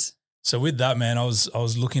of views. So with that, man, I was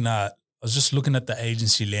just looking at the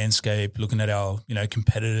agency landscape, looking at our,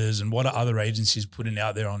 competitors and what are other agencies putting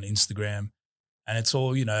out there on Instagram. And it's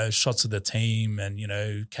all, shots of the team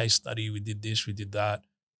and, case study. We did this, we did that.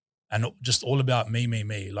 And just all about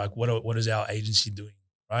me. Like what is our agency doing,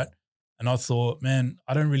 right? And I thought, man,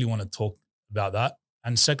 I don't really want to talk about that.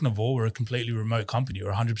 And second of all, we're a completely remote company.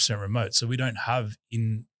 We're 100% remote. So we don't have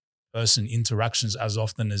in-person interactions as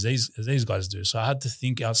often as these guys do. So I had to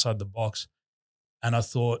think outside the box. And I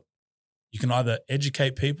thought, you can either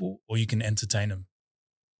educate people or you can entertain them,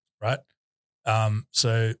 right?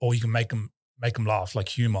 Or you can make them laugh, like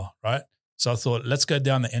humor, right? So I thought, let's go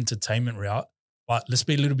down the entertainment route, but let's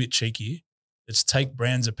be a little bit cheeky. Let's take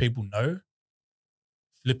brands that people know,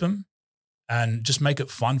 flip them, and just make it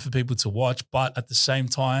fun for people to watch, but at the same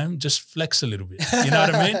time, just flex a little bit. You know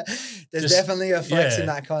what I mean? There's definitely a flex in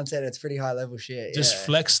that content. It's pretty high level shit. Just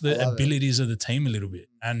flex the abilities of the team a little bit.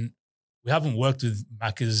 And we haven't worked with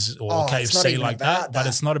Macca's or KFC like that, but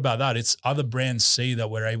it's not about that. It's other brands see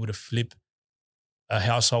that we're able to flip a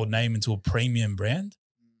household name into a premium brand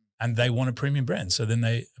and they want a premium brand. So then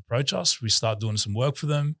they approach us. We start doing some work for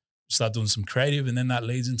them, start doing some creative, and then that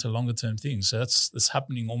leads into longer term things. So that's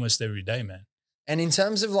happening almost every day, man. And in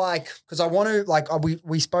terms of because I want to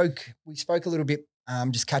we spoke a little bit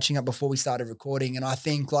just catching up before we started recording, and I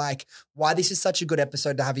think why this is such a good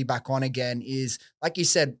episode to have you back on again is, like you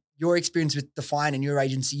said, your experience with Defiant and your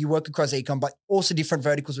agency, you work across e-com, but also different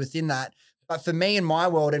verticals within that. But for me in my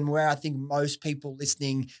world and where I think most people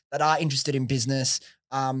listening that are interested in business,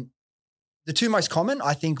 the two most common,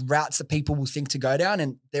 I think, routes that people will think to go down,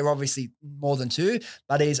 and they're obviously more than two,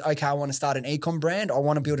 but is, okay, I want to start an e-com brand. I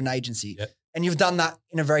want to build an agency. Yep. And you've done that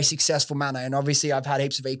in a very successful manner. And obviously I've had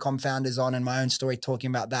heaps of e-com founders on and my own story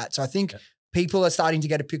talking about that. So I think people are starting to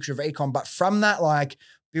get a picture of e-com, but from that,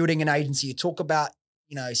 building an agency, you talk about,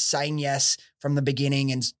 saying yes from the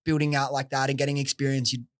beginning and building out like that and getting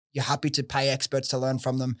experience. You're happy to pay experts to learn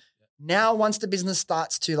from them. Now, once the business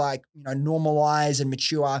starts to normalize and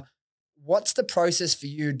mature, what's the process for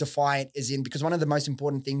you, Defiant, is in? Because one of the most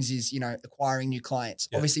important things is, acquiring new clients.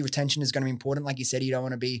 Yeah. Obviously, retention is going to be important. Like you said, you don't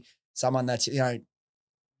want to be someone that's,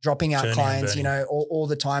 dropping out clients, all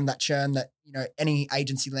the time, that churn that, any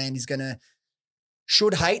agency land is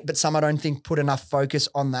should hate, but some I don't think put enough focus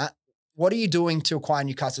on that. What are you doing to acquire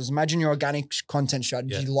new customers? Imagine your organic content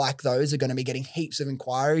strategy like those are going to be getting heaps of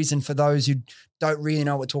inquiries. And for those who don't really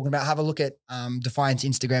know what we're talking about, have a look at Defiant's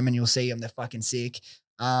Instagram and you'll see them. They're fucking sick.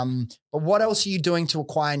 But what else are you doing to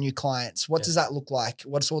acquire new clients? What does that look like?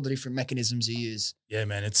 What's all the different mechanisms you use? Yeah,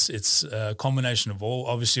 man, it's a combination of all.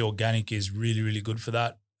 Obviously, organic is really, really good for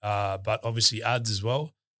that. But obviously ads as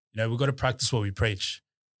well. We've got to practice what we preach.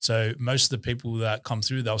 So most of the people that come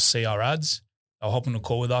through, they'll see our ads. They'll hop on a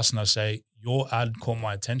call with us and they'll say, your ad caught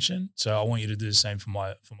my attention, so I want you to do the same for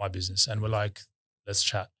my business. And we're like, let's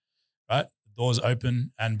chat, right? the door's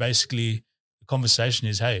open, and basically the conversation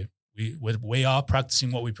is, hey, we are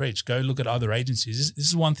practicing what we preach. Go look at other agencies. This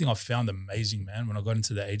is one thing I found amazing, man, when I got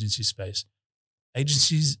into the agency space.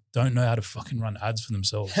 Agencies don't know how to fucking run ads for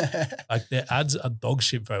themselves. Like their ads are dog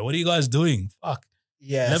shit, bro. What are you guys doing? Fuck.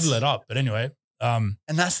 Yes. Level it up. But anyway. And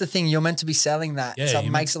that's the thing. You're meant to be selling that. Yeah, so it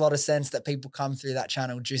makes a lot of sense that people come through that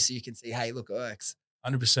channel just so you can see, hey, look, it works.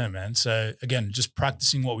 100%, man. So again, just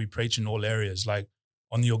practicing what we preach in all areas, like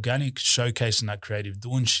on the organic, showcasing that creative,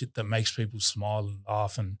 doing shit that makes people smile and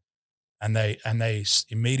laugh, and they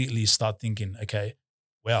immediately start thinking, okay,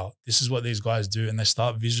 wow, this is what these guys do, and they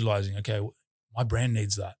start visualizing, okay, my brand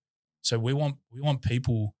needs that. So we want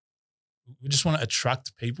people, we just want to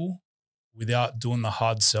attract people without doing the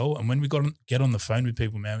hard sell. And when we get on the phone with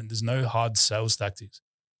people, man, there's no hard sales tactics.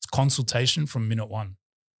 It's consultation from minute one.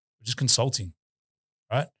 We're just consulting,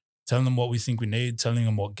 right? Telling them what we think we need, telling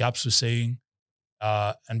them what gaps we're seeing.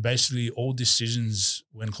 And basically all decisions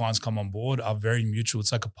when clients come on board are very mutual.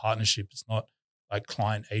 It's like a partnership. It's not like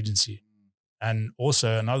client agency. And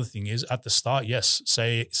also another thing is at the start, yes,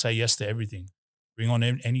 say yes to everything. Bring on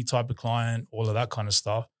any type of client, all of that kind of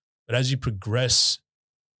stuff. But as you progress,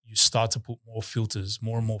 you start to put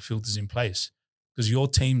more and more filters in place, because your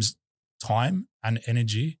team's time and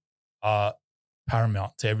energy are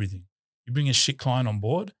paramount to everything. You bring a shit client on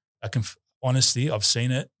board, that can, honestly, I've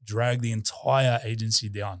seen it drag the entire agency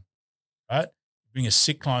down, right? Bring a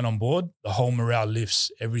sick client on board, the whole morale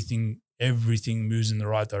lifts, everything moves in the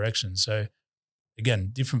right direction. So again,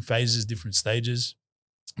 different phases, different stages.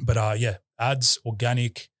 But yeah, ads,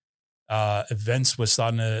 organic, events. We're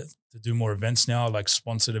starting to do more events now, like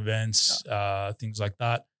sponsored events, things like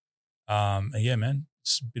that. And yeah, man,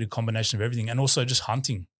 it's a bit of combination of everything. And also just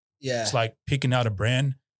hunting. Yeah. It's like picking out a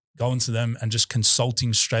brand, going to them and just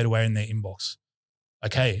consulting straight away in their inbox.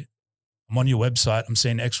 Like, hey, I'm on your website. I'm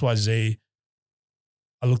seeing XYZ.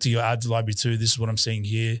 I looked at your ads library too. This is what I'm seeing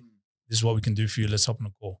here. This is what we can do for you. Let's hop on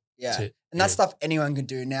a call. Yeah. And that's stuff anyone can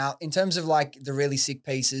do. Now, in terms of like the really sick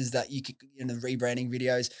pieces that you could, rebranding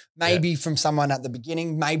videos, maybe from someone at the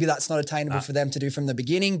beginning, maybe that's not attainable for them to do from the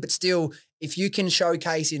beginning, but still, if you can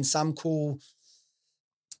showcase in some cool,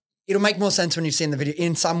 it'll make more sense when you've seen the video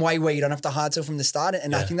in some way where you don't have to hard sell from the start.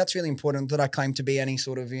 And I think that's really important. That I claim to be any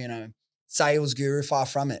sort of, sales guru, far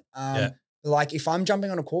from it. Like if I'm jumping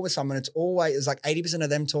on a call with someone, it's like 80% of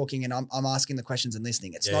them talking and I'm asking the questions and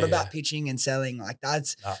listening. It's not about pitching and selling. Like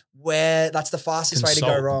that's the fastest way to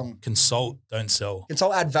go wrong. Consult, don't sell.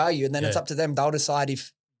 Consult, add value. And then it's up to them. They'll decide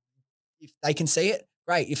if they can see it,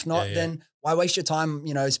 great. If not, then why waste your time,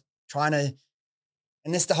 trying to,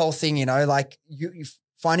 and that's the whole thing, like you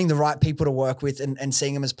finding the right people to work with and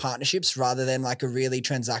seeing them as partnerships rather than like a really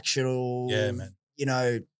transactional,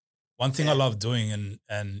 One thing I love doing,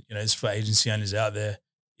 and it's for agency owners out there,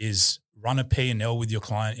 is run a P&L with your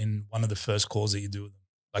client in one of the first calls that you do with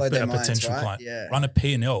them, like a potential client. Yeah. Run a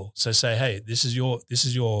P&L. So say, hey, this is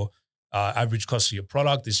your average cost of your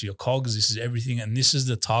product. This is your COGS. This is everything, and this is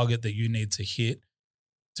the target that you need to hit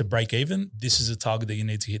to break even. This is the target that you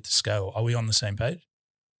need to hit to scale. Are we on the same page?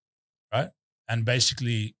 Right? And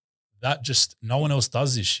basically, that just no one else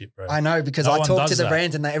does this shit, bro. I know, because I talk to the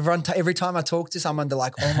brands and every time I talk to someone, they're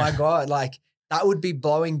like, oh my God, like that would be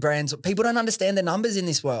blowing brands. People don't understand the numbers in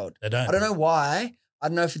this world. They don't. I don't know why. I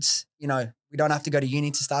don't know if it's, we don't have to go to uni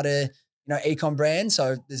to start a, e-com brand.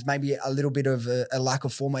 So there's maybe a little bit of a lack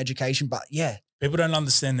of formal education, but yeah. People don't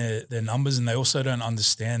understand their numbers, and they also don't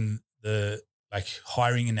understand the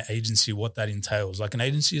hiring an agency, what that entails. Like an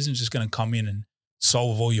agency isn't just going to come in and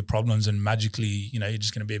solve all your problems and magically, you're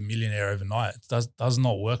just going to be a millionaire overnight. It does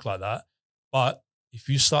not work like that. But if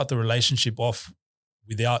you start the relationship off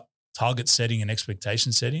without target setting and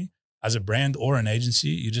expectation setting as a brand or an agency,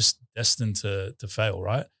 you're just destined to fail,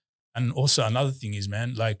 right? And also another thing is,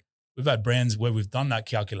 man, like we've had brands where we've done that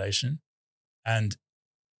calculation and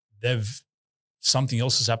something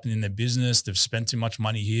else has happened in their business. They've spent too much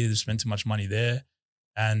money here. They've spent too much money there.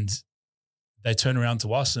 And they turn around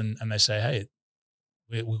to us and they say, hey,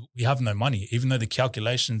 we have no money, even though the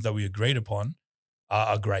calculations that we agreed upon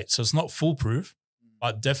are great. So it's not foolproof,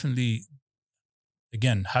 but definitely,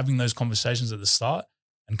 again, having those conversations at the start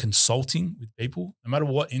and consulting with people, no matter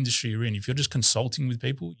what industry you're in, if you're just consulting with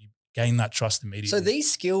people, you gain that trust immediately. So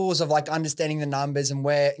these skills of like understanding the numbers and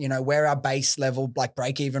where our base level, like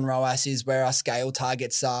break-even ROAS is, where our scale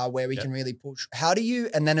targets are, where we can really push. How do you,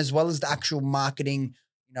 and then as well as the actual marketing,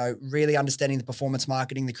 really understanding the performance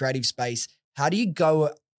marketing, the creative space, how do you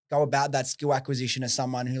go about that skill acquisition as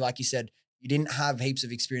someone who, like you said, you didn't have heaps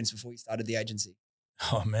of experience before you started the agency?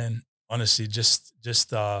 Oh man, honestly, just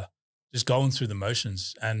going through the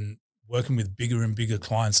motions and working with bigger and bigger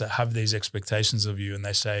clients that have these expectations of you, and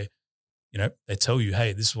they say, you know, they tell you,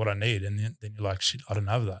 hey, this is what I need. And then you're like, shit, I don't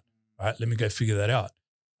have that. Right. Let me go figure that out.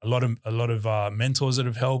 A lot of mentors that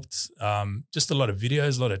have helped, just a lot of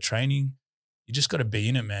videos, a lot of training. You just got to be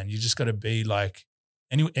in it, man. You just got to be like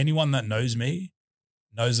anyone that knows me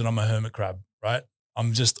knows that I'm a hermit crab, right?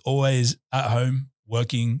 I'm just always at home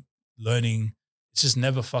working, learning. It's just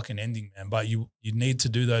never fucking ending, man. But you need to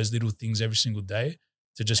do those little things every single day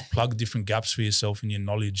to just plug different gaps for yourself in your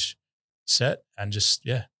knowledge set and just,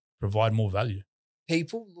 provide more value.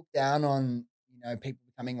 People look down on, people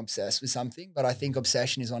becoming obsessed with something, but I think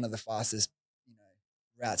obsession is one of the fastest,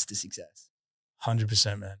 routes to success.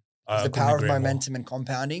 100%, man. The power of momentum and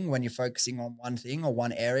compounding when you're focusing on one thing or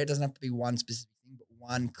one area. It doesn't have to be one specific thing, but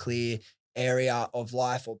one clear area of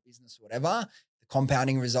life or business or whatever. The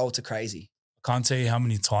compounding results are crazy. I can't tell you how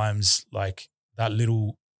many times like that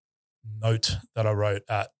little note that I wrote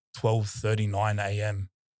at 12:39 a.m.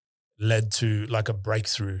 led to like a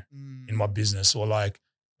breakthrough in my business, or like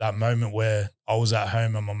that moment where I was at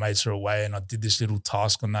home and my mates are away and I did this little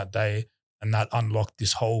task on that day and that unlocked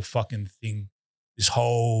this whole fucking thing, this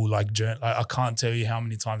whole like journey. Like, I can't tell you how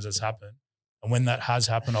many times that's happened. And when that has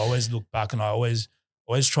happened, I always look back and I always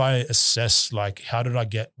try to assess like, how did I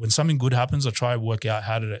get, when something good happens, I try to work out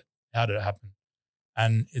how did it happen?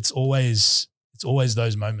 And it's always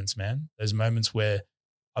those moments, man. Those moments where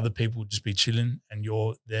other people would just be chilling and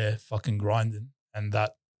you're there fucking grinding, and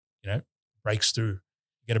that, breaks through.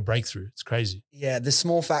 You get a breakthrough. It's crazy. Yeah, the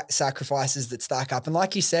small sacrifices that stack up. And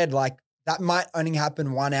like you said, like that might only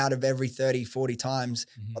happen 1 out of every 30, 40 times.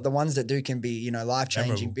 But the ones that do can be,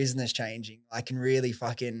 life-changing, business-changing. Like can really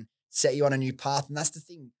fucking set you on a new path. And that's the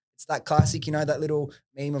thing. It's that classic, that little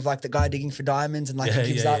meme of like the guy digging for diamonds and like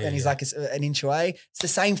he gives up and he's like an inch away. It's the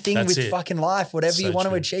same thing with fucking life. Whatever you want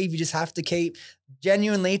to achieve, you just have to keep,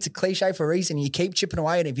 genuinely, it's a cliche for a reason. You keep chipping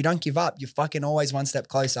away, and if you don't give up, you're fucking always one step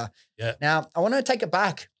closer. Yeah. Now, I want to take it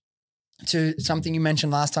back to something you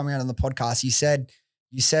mentioned last time we were on the podcast.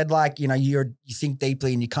 You said like, you think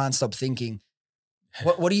deeply and you can't stop thinking.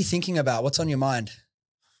 What are you thinking about? What's on your mind?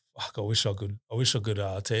 Fuck, I wish I could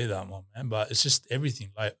tell you that one, man. But it's just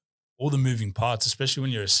everything. Like, all the moving parts, especially when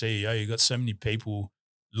you're a CEO, you got so many people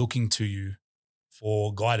looking to you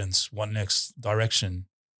for guidance, what next direction.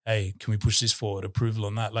 Hey, can we push this forward? Approval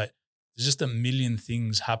on that. Like, there's just a million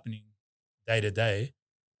things happening day to day,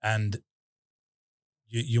 and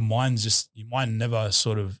your mind never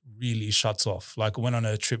sort of really shuts off. Like, I went on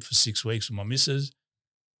a trip for 6 weeks with my missus.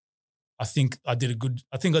 I think I did a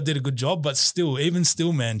good job, but still,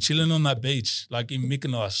 man, chilling on that beach, like in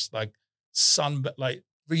Mykonos, like sun, like.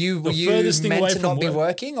 Were you meant to not be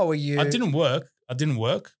working, or were you? I didn't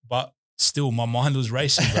work, but still my mind was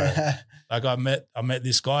racing, bro. Like I met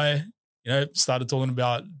this guy, started talking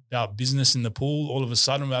about business in the pool. All of a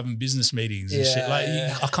sudden we're having business meetings and shit. Like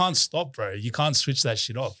I can't stop, bro. You can't switch that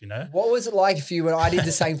shit off, What was it like for you when I did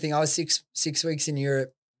the same thing? I was six weeks in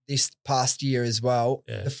Europe this past year as well.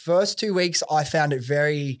 Yeah. The first 2 weeks I found it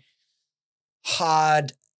very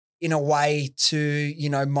hard in a way to,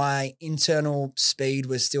 my internal speed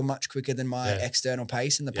was still much quicker than my external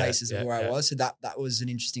pace and the paces of where I was. So that was an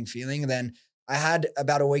interesting feeling. And then I had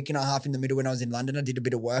about a week and a half in the middle when I was in London. I did a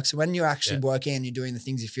bit of work. So when you're actually working and you're doing the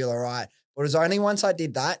things you feel all right, but it was only once I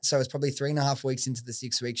did that. So it was probably 3.5 weeks into the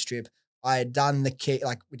 6 weeks trip. I had done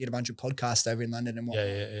we did a bunch of podcasts over in London and whatnot.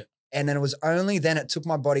 Yeah. And then it was only then it took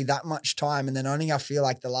my body that much time. And then only I feel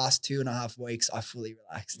like the last 2.5 weeks I fully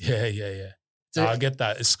relaxed. Yeah. So I get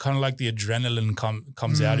that. It's kind of like the adrenaline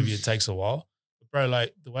comes out of you. It takes a while. But bro,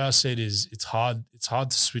 like the way I say it is it's hard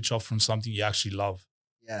to switch off from something you actually love.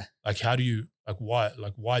 Yeah. Like how do you, why do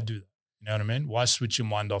that? You know what I mean? Why switch your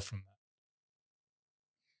mind off from that?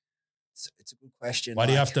 It's a good question. Why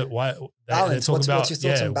do you have to, balance. What's your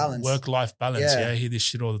thoughts on balance? Work-life balance. Yeah. I hear this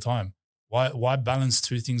shit all the time. Why balance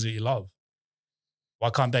two things that you love?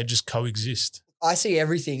 Why can't they just coexist? I see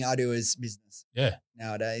everything I do as business. Yeah.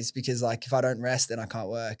 Nowadays, because like if I don't rest, then I can't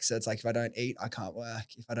work. So it's like if I don't eat, I can't work.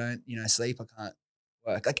 If I don't, sleep, I can't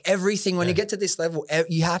work. Like everything, when you get to this level,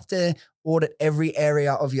 you have to audit every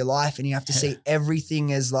area of your life, and you have to see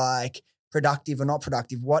everything as like productive or not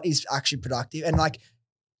productive. What is actually productive? And like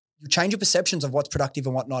you change your perceptions of what's productive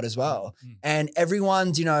and what not as well. And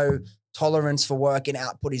everyone's, tolerance for work and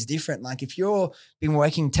output is different. Like if you're been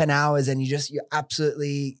working 10 hours and you're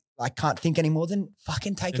absolutely like can't think anymore, then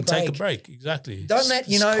fucking take a break. Take a break, exactly. Don't let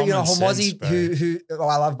Hormozy who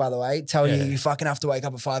I love, by the way, tell you fucking have to wake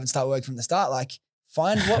up at 5 and start work from the start. Like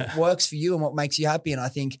find what works for you and what makes you happy. And I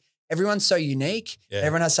think everyone's so unique. Yeah.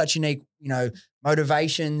 Everyone has such unique,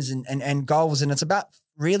 motivations and goals, and it's about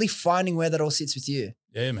really finding where that all sits with you.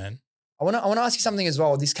 Yeah, man. I want to ask you something as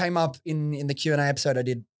well. This came up in the Q&A episode I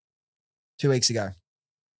did 2 weeks ago.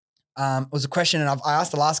 It was a question, and I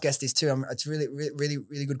asked the last guest this too. It's a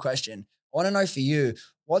really good question. I want to know for you,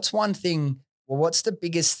 what's one thing, or what's the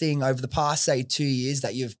biggest thing over the past, say, 2 years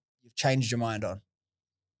that you've changed your mind on?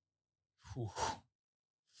 Ooh,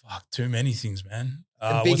 fuck, too many things, man.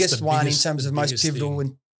 The biggest one in terms of most pivotal in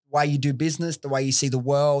the way you do business, the way you see the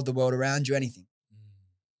world around you, anything.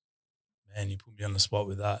 Man, you put me on the spot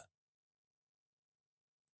with that.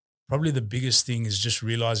 Probably the biggest thing is just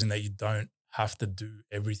realizing that you don't have to do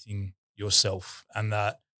everything yourself, and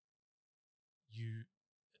that you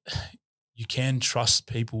can trust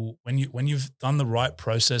people when you've done the right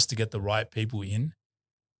process to get the right people in.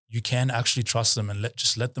 You can actually trust them and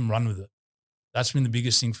let them run with it. That's been the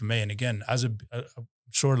biggest thing for me. And again, I'm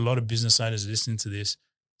sure a lot of business owners listening to this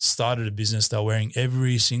started a business. They're wearing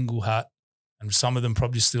every single hat, and some of them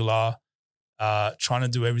probably still are, trying to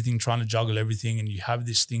do everything, trying to juggle everything. And you have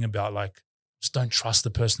this thing about like, just don't trust the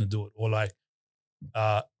person to do it. Or like,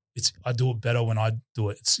 I do it better when I do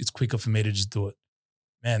it. It's quicker for me to just do it.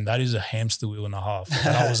 Man, that is a hamster wheel and a half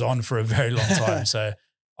that I was on for a very long time. So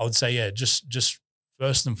I would say, yeah, just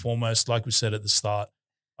first and foremost, like we said at the start,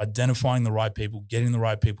 identifying the right people, getting the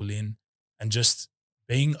right people in, and just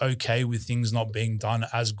being okay with things not being done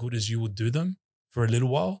as good as you would do them for a little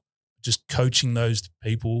while. Just coaching those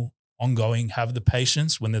people ongoing, have the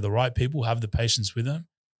patience when they're the right people, have the patience with them.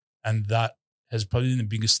 And that has probably been the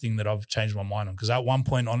biggest thing that I've changed my mind on. Because at one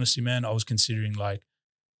point, honestly, man, I was considering like,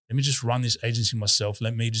 let me just run this agency myself.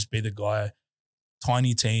 Let me just be the guy,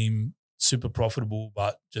 tiny team, super profitable,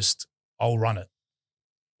 but just I'll run it.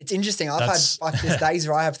 It's interesting. There's days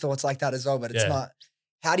where I have thoughts like that as well, but it's not.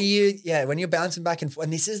 How do you, when you're bouncing back and forth,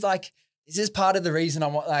 and this is part of the reason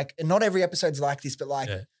I'm like, and not every episode's like this, but like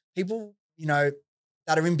people,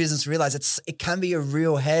 that are in business realize it can be a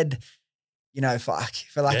real head, fuck,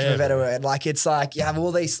 for lack of a better word. Like, it's like you have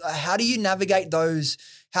all these, how do you navigate those?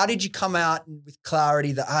 How did you come out with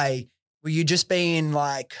clarity that, hey, were you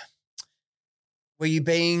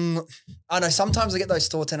being, I know sometimes I get those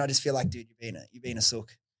thoughts and I just feel like, dude, you're being a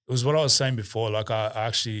sook. It was what I was saying before. Like I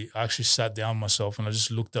actually sat down myself and I just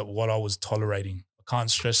looked at what I was tolerating. I can't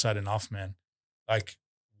stress that enough, man. Like,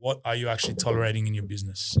 what are you actually tolerating in your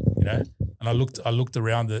business? And I looked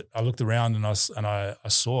around it. I looked around and I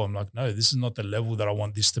saw, I'm like, no, this is not the level that I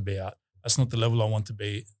want this to be at. That's not the level I want to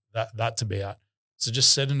be, that to be at. So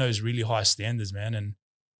just setting those really high standards, man,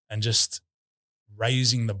 and just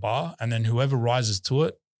raising the bar, and then whoever rises to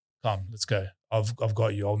it, come, let's go. I've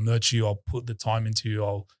got you. I'll nurture you. I'll put the time into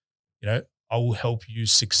you. I will help you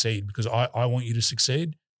succeed because I want you to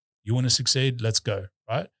succeed. You want to succeed? Let's go,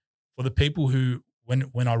 right? For the people who,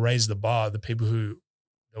 when I raised the bar, the people who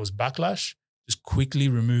there was backlash, just quickly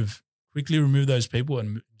remove those people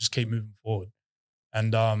and just keep moving forward.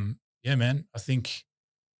 And man, I think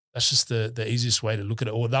that's just the easiest way to look at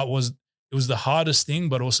it. Or it was the hardest thing,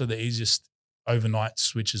 but also the easiest overnight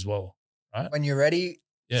switch as well, right? When you're ready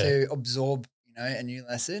to absorb, a new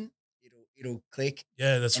lesson, it'll click.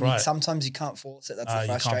 Yeah, that's right. Sometimes you can't force it. That's the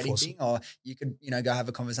frustrating thing. Or you could, go have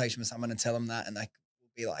a conversation with someone and tell them that, and they will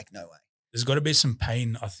be like, no way. There's got to be some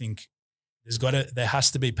pain, I think. There has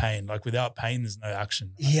to be pain. Like, without pain, there's no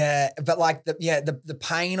action. Right? Yeah, but like the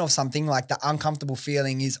pain of something, like the uncomfortable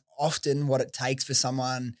feeling, is often what it takes for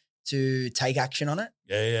someone to take action on it.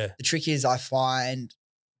 Yeah. The trick is, I find,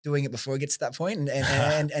 doing it before it gets to that point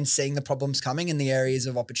and seeing the problems coming in the areas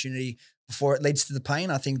of opportunity before it leads to the pain.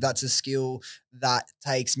 I think that's a skill that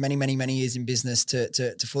takes many, many, many years in business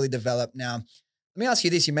to fully develop. Now, let me ask you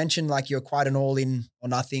this. You mentioned like you're quite an all in or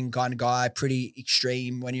nothing kind of guy, pretty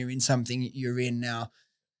extreme when you're in something you're in. Now,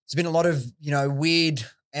 there's been a lot of, weird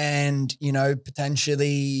and,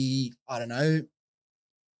 potentially, I don't know,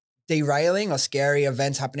 derailing or scary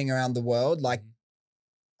events happening around the world. Like,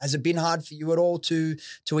 has it been hard for you at all to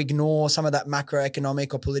ignore some of that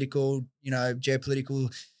macroeconomic or political,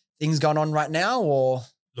 geopolitical things going on right now? Or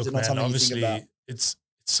is it not something you think about? It's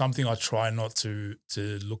something I try not to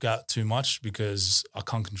look at too much because I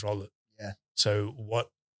can't control it. Yeah. So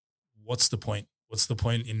what's the point? What's the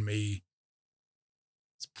point in me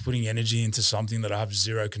putting energy into something that I have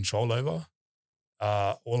zero control over?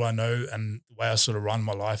 All I know and the way I sort of run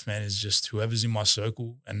my life, man, is just whoever's in my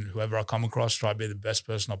circle and whoever I come across, try to be the best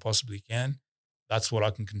person I possibly can. That's what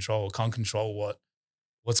I can control. I can't control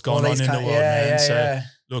what's going on in the world, man. So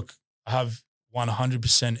look, I have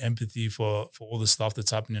 100% empathy for all the stuff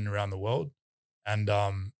that's happening around the world. And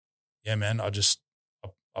man, I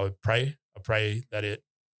would pray. I pray that it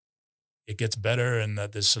gets better and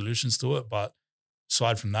that there's solutions to it. But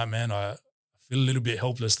aside from that, man, I feel a little bit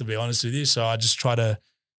helpless, to be honest with you. So I just try to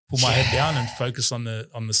put my head down and focus on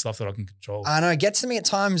the stuff that I can control. I know it gets to me at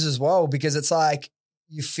times as well, because it's like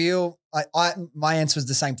you feel like my answer was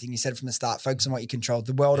the same thing you said from the start. Focus on what you control.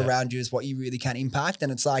 The world around you is what you really can impact.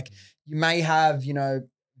 And it's like you may have,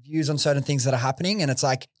 views on certain things that are happening, and it's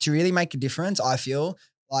like to really make a difference, I feel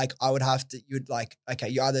like I would have to, okay,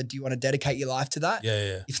 you either do you want to dedicate your life to that?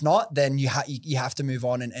 Yeah. If not, then you have to move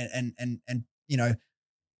on and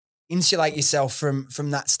insulate yourself from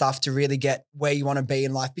that stuff to really get where you want to be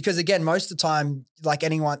in life. Because again, most of the time, like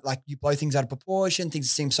anyone, like you blow things out of proportion, things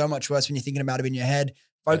seem so much worse when you're thinking about it in your head.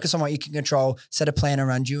 Focus on what you can control, set a plan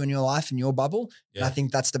around you and your life and your bubble. And I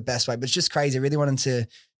think that's the best way, but it's just crazy. I really wanted to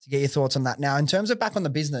get your thoughts on that. Now, in terms of back on the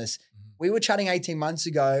business, we were chatting 18 months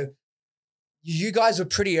ago. You guys were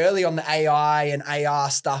pretty early on the AI and AR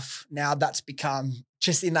stuff. Now that's become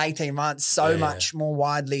just in 18 months, so much more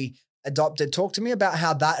widely adopted. Talk to me about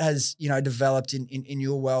how that has, developed in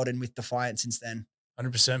your world and with Defiant since then.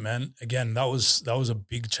 100%, man. Again, that was a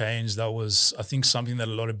big change. That was, I think, something that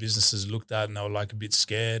a lot of businesses looked at and they were like a bit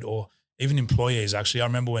scared, or even employees. Actually, I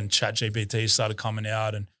remember when ChatGPT started coming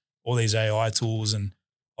out and all these AI tools, and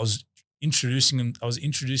I was introducing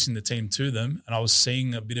the team to them, and I was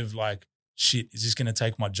seeing a bit of like, shit, is this going to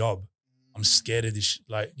take my job? I'm scared of this,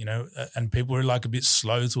 and people were like a bit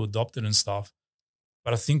slow to adopt it and stuff.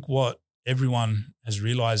 But I think what everyone has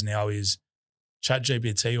realized now is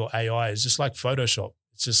ChatGPT or AI is just like Photoshop.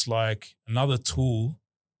 It's just like another tool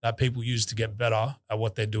that people use to get better at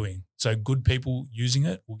what they're doing. So good people using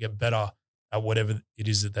it will get better at whatever it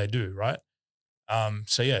is that they do, right?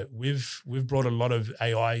 We've brought a lot of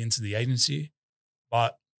AI into the agency,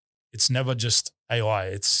 but it's never just AI.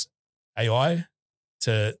 It's AI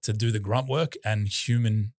to do the grunt work and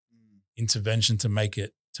human intervention to make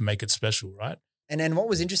it special, right? And then what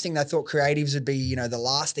was interesting, I thought creatives would be, the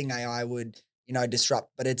last thing AI would,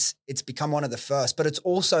 disrupt, but it's become one of the first. But it's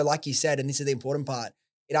also, like you said, and this is the important part,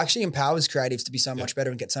 it actually empowers creatives to be so much better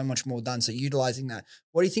and get so much more done. So utilizing that.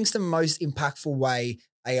 What do you think is the most impactful way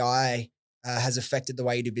AI has affected the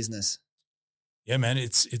way you do business? Yeah, man,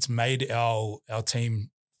 it's made our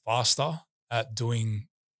team faster at doing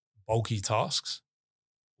bulky tasks,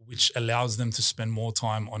 which allows them to spend more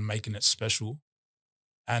time on making it special.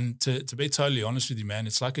 And to be totally honest with you, man,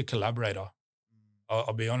 it's like a collaborator.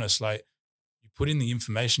 I'll be honest, like you put in the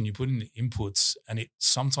information, you put in the inputs, and it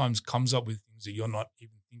sometimes comes up with things that you're not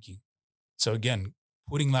even thinking. So again,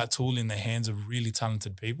 putting that tool in the hands of really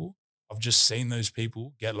talented people, I've just seen those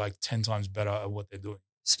people get like 10 times better at what they're doing.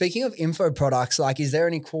 Speaking of info products, like, is there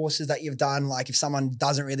any courses that you've done? Like if someone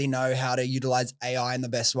doesn't really know how to utilize AI in the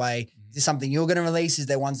best way, is this something you're going to release? Is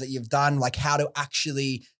there ones that you've done? Like how to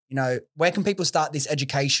actually, where can people start this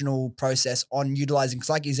educational process on utilizing? Because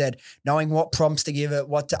like you said, knowing what prompts to give it,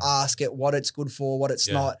 what to ask it, what it's good for, what it's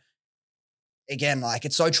not. Again, like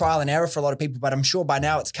it's so trial and error for a lot of people, but I'm sure by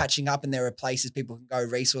now it's catching up and there are places people can go,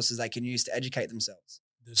 resources they can use to educate themselves.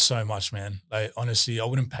 There's so much, man. Like honestly, I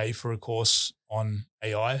wouldn't pay for a course on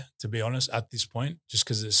AI, to be honest, at this point, just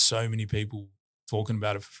because there's so many people talking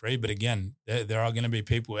about it for free. But again, there are going to be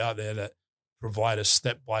people out there that provide a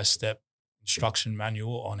step-by-step instruction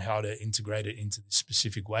manual on how to integrate it into this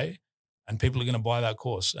specific way. And people are going to buy that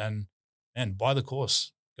course and buy the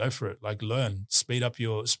course, go for it, like learn, speed up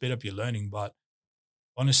your learning. But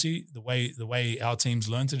honestly, the way our teams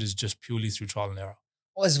learned it is just purely through trial and error.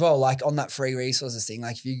 Well, as well, like on that free resources thing,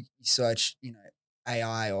 like if you search,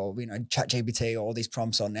 AI or, ChatGPT or all these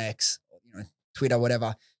prompts on X or, Twitter, whatever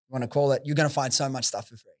you want to call it, you're going to find so much stuff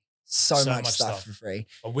for free. So much stuff for free.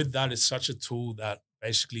 But with that, it's such a tool that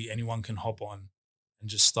basically anyone can hop on and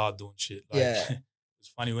just start doing shit. Like, it's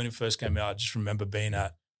funny when it first came out, I just remember being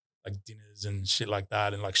at like dinners and shit like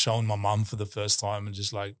that and like showing my mum for the first time and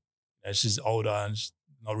just like, she's older and she's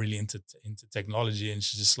not really into technology and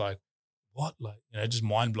she's just like, what? Like, just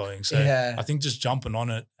mind blowing. So I think just jumping on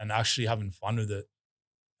it and actually having fun with it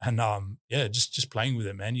and just playing with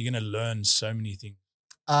it, man. You're going to learn so many things.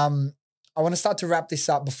 I want to start to wrap this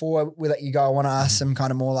up. Before we let you go, I want to ask some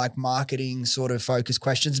kind of more like marketing sort of focused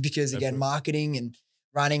questions because again, marketing and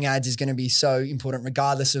running ads is going to be so important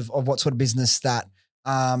regardless of what sort of business that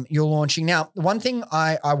you're launching. Now, one thing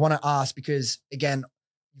I want to ask, because again,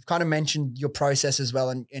 you've kind of mentioned your process as well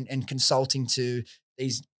and consulting to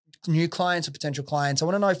these new clients or potential clients. I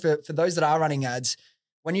want to know for those that are running ads,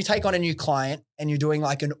 when you take on a new client and you're doing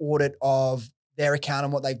like an audit of their account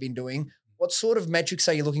and what they've been doing, what sort of metrics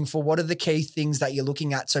are you looking for? What are the key things that you're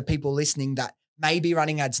looking at so people listening that may be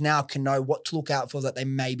running ads now can know what to look out for that they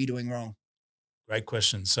may be doing wrong? Great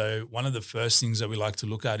question. So one of the first things that we like to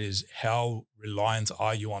look at is how reliant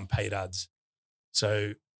are you on paid ads?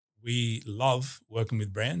 So we love working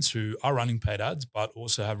with brands who are running paid ads, but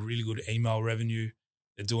also have really good email revenue.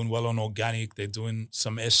 They're doing well on organic. They're doing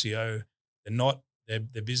some SEO. They're not, their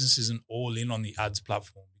business isn't all in on the ads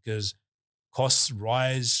platform because costs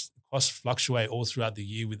rise, costs fluctuate all throughout the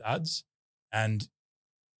year with ads. And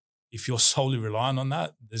if you're solely relying on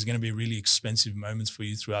that, there's going to be really expensive moments for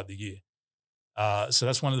you throughout the year. So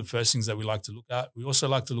that's one of the first things that we like to look at. We also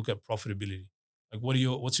like to look at profitability. Like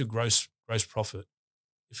what's your gross profit?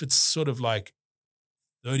 If it's sort of like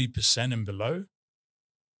 30% and below,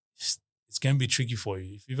 it's going to be tricky for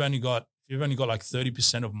you. If you've only got like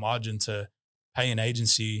 30% of margin to pay an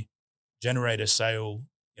agency, generate a sale,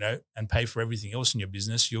 and pay for everything else in your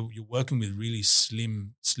business, you're working with really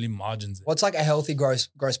slim margins there. What's like a healthy gross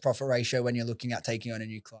profit ratio when you're looking at taking on a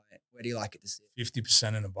new client? Where do you like it to sit?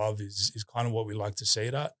 50% and above is kind of what we like to see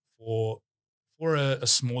it at for a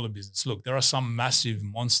smaller business. Look, there are some massive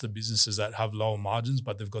monster businesses that have lower margins,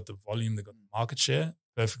 but they've got the volume, they've got the market share,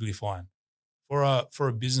 perfectly fine. For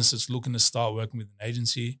a business that's looking to start working with an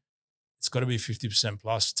agency, it's got to be 50%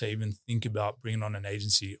 plus to even think about bringing on an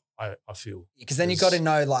agency, I feel. Because then you got to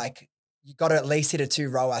know, like, you got to at least hit a 2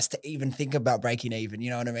 ROAS to even think about breaking even,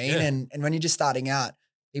 you know what I mean? Yeah. And when you're just starting out,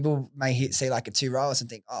 people may see like a 2 ROAS and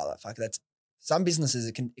think, oh, fuck, that's some businesses,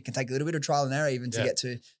 it can take a little bit of trial and error even to get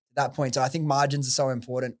to that point. So I think margins are so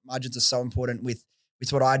important. Margins are so important with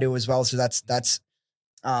what I do as well. So that's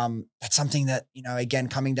something that, again,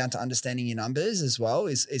 coming down to understanding your numbers as well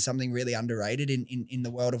is something really underrated in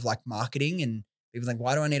the world of like marketing. And people think,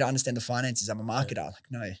 why do I need to understand the finances? I'm a marketer.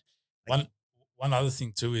 Yeah. Like, no. One other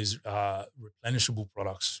thing too is replenishable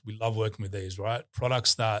products. We love working with these, right?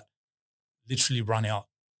 Products that literally run out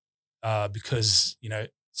because,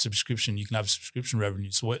 subscription, you can have subscription revenue.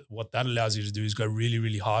 So what that allows you to do is go really,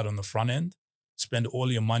 really hard on the front end, spend all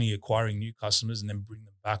your money acquiring new customers and then bring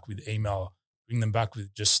them back with email, bring them back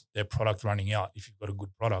with just their product running out if you've got a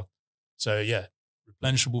good product. So yeah,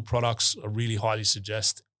 replenishable products, I really highly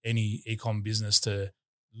suggest any e-com business to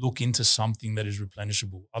look into something that is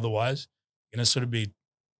replenishable. Otherwise, you're going to sort of be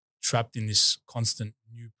trapped in this constant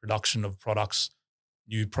new production of products,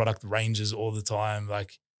 new product ranges all the time.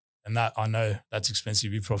 And that, I know that's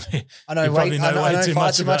expensive. You probably know way too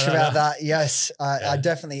much about that. Yes, I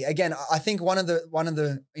definitely. Again, I think one of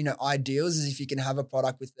the ideals is if you can have a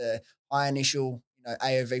product with the high initial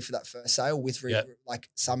AOV for that first sale with like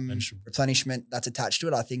some replenishment that's attached to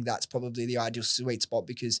it. I think that's probably the ideal sweet spot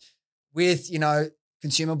because with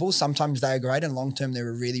consumables, sometimes they are great and long-term they're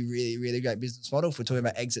a really, really, really great business model. If we're talking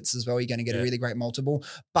about exits as well, you're going to get a really great multiple.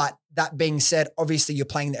 But that being said, obviously you're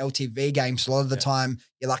playing the LTV game. So a lot of the time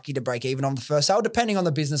you're lucky to break even on the first sale, depending on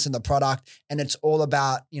the business and the product. And it's all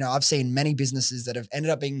about, I've seen many businesses that have ended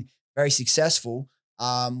up being very successful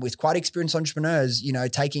with quite experienced entrepreneurs,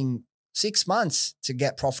 taking 6 months to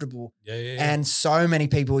get profitable. And so many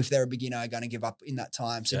people, if they're a beginner, are going to give up in that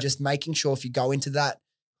time. So just making sure if you go into that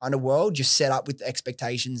kind of world, just set up with the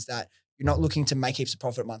expectations that you're not looking to make heaps of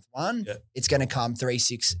profit month one. It's going to come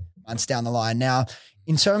 3-6 months down the line. Now,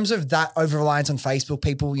 in terms of that over-reliance on Facebook,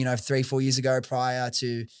 people, 3-4 years ago prior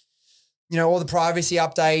to, all the privacy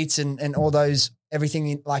updates and all those,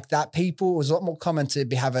 everything like that, people, it was a lot more common to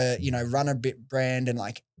have a, run a bit brand and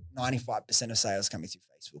like 95% of sales coming through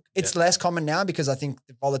Facebook. It's less common now because I think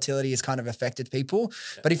the volatility has kind of affected people.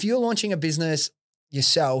 But if you're launching a business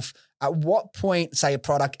yourself, at what point, say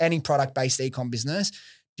any product-based e-com business,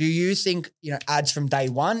 do you think, ads from day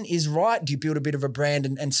one is right? Do you build a bit of a brand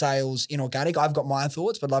and sales in organic? I've got my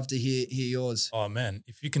thoughts, but I'd love to hear yours. Oh man,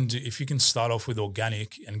 if you can start off with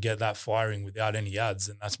organic and get that firing without any ads,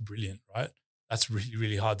 then that's brilliant, right? That's really,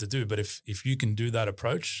 really hard to do. But if you can do that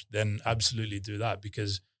approach, then absolutely do that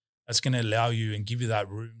because that's going to allow you and give you that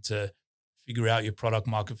room to figure out your product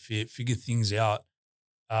market fit, figure things out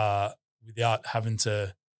without having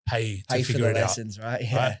to pay to figure it lessons, out. Right?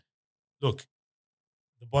 Yeah. Right? Look,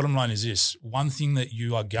 the bottom line is this. One thing that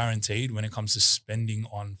you are guaranteed when it comes to spending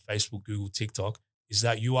on Facebook, Google, TikTok is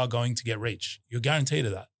that you are going to get reach. You're guaranteed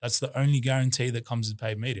of that. That's the only guarantee that comes with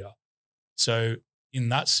paid media. So in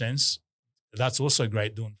that sense, that's also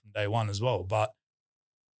great doing from day one as well. But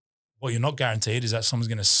what you're not guaranteed is that someone's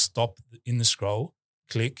going to stop in the scroll,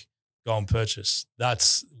 click, go and purchase.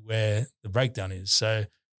 That's where the breakdown is. So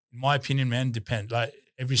in my opinion, man, depend. Like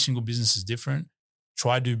every single business is different.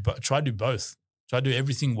 Try to do both. Try to do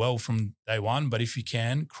everything well from day one. But if you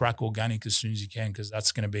can, crack organic as soon as you can because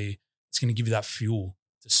it's going to give you that fuel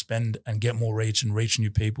to spend and get more reach and reach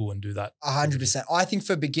new people and do that. 100%. I think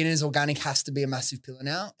for beginners, organic has to be a massive pillar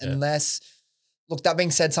now. Unless, look, that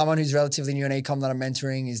being said, someone who's relatively new in e-com that I'm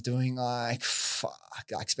mentoring is doing like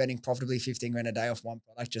spending profitably 15 grand a day off one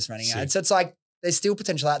product just running ads. So it's like, there's still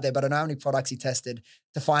potential out there, but I don't know how many products he tested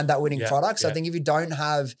to find that winning product. So I think if you don't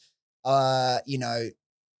have, you know,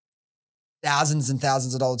 thousands and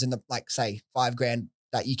thousands of dollars in the, like say $5,000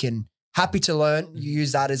 that you can happy to learn, you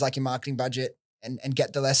use that as like your marketing budget and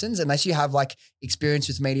get the lessons. Unless you have like experience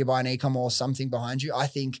with media buying e-com or something behind you, I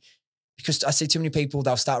think, because I see too many people,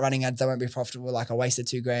 they'll start running ads, they won't be profitable. Like I wasted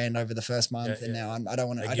 $2,000 over the first month and now I don't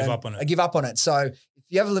want to, I give up on it. So if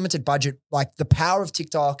you have a limited budget, like the power of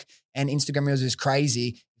TikTok and Instagram Reels is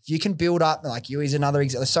crazy. If you can build up, like you is another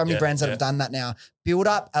example. There's so many brands that have done that now. Build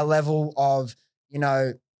up a level of, you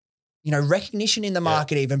know, recognition in the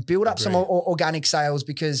market, even build up some organic sales,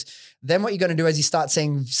 because then what you're going to do is you start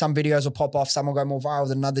seeing some videos will pop off, some will go more viral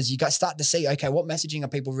than others. You guys start to see, okay, what messaging are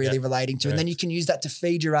people really relating to? And then you can use that to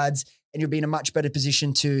feed your ads and you'll be in a much better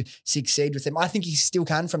position to succeed with them. I think you still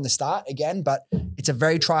can from the start again, but it's a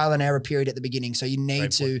very trial and error period at the beginning. So you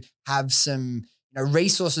need to have some, you know,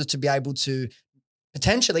 resources to be able to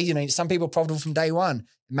potentially, you know, some people are profitable from day one.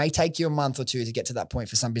 It may take you a month or two to get to that point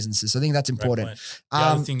for some businesses. So I think that's important. The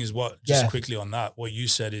other thing is just quickly on that, what you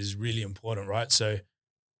said is really important, right? So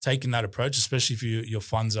taking that approach, especially if your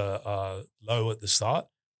funds are low at the start,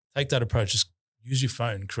 take that approach. Just use your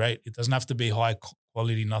phone, create. It doesn't have to be high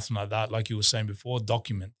quality, nothing like that. Like you were saying before,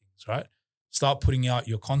 document things, right? Start putting out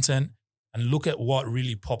your content and look at what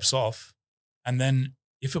really pops off. And then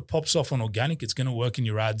if it pops off on organic, it's going to work in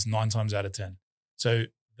your ads 9 times out of 10. So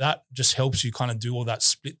that just helps you kind of do all that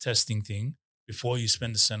split testing thing before you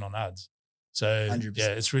spend a cent on ads. So 100%. yeah,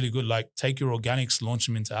 it's really good. Like take your organics, launch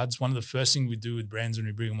them into ads. One of the first things we do with brands when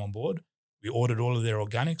we bring them on board, we audit all of their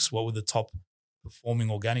organics. What were the top performing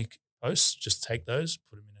organic posts? Just take those,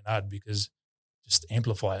 put them in an ad, because just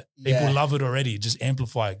amplify it. People love it already. Just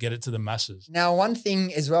amplify it. Get it to the masses. Now, one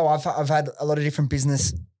thing as well, I've had a lot of different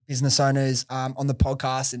business owners on the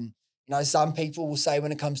podcast, and you know, some people will say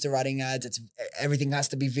when it comes to running ads, it's everything has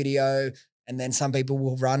to be video, and then some people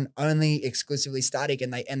will run only exclusively static,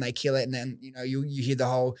 and they kill it. And then you know you hear the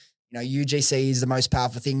whole, you know, UGC is the most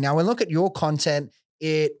powerful thing. Now, when look at your content,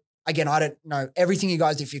 I don't know everything you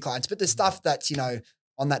guys do for your clients, but the stuff that's, you know,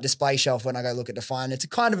 on that display shelf when I go look at Defiant, it's a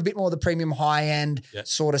kind of a bit more the premium high end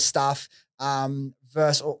sort of stuff.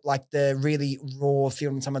 Versus like the really raw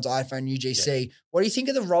film on someone's iPhone UGC. What do you think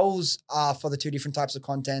of the roles for the two different types of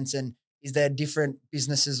contents, and is there different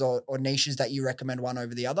businesses or niches that you recommend one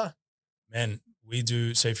over the other? Man, we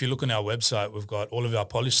do. So if you look on our website, we've got all of our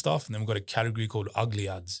polished stuff, and then we've got a category called ugly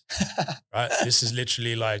ads, right? This is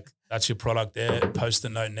literally like, that's your product there,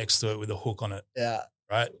 post-it note next to it with a hook on it. Yeah.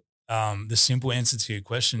 Right. The simple answer to your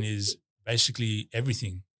question is basically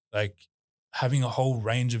everything. Like having a whole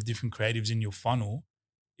range of different creatives in your funnel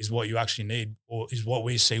is what you actually need, or is what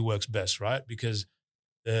we see works best, right? Because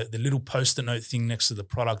the little post-it note thing next to the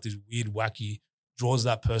product is weird, wacky, draws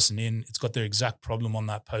that person in. It's got their exact problem on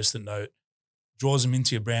that post-it note, draws them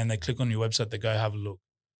into your brand. They click on your website, they go have a look.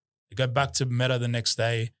 They go back to Meta the next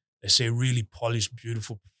day, they see a really polished,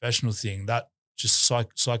 beautiful, professional thing. That just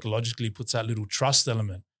psychologically puts that little trust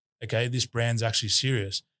element. Okay, this brand's actually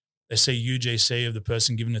serious. They see UGC of the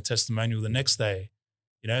person giving a testimonial the next day,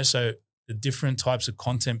 you know, so the different types of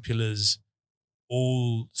content pillars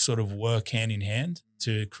all sort of work hand in hand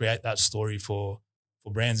to create that story for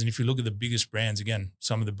brands. And if you look at the biggest brands, again,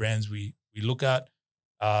 some of the brands we look at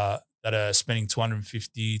that are spending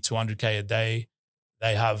 250, 200K a day,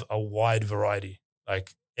 they have a wide variety.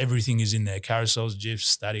 Like everything is in there, carousels, GIFs,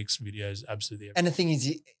 statics, videos, absolutely everything. And the thing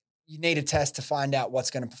is, you need a test to find out what's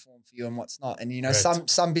going to perform for you and what's not. And, you know,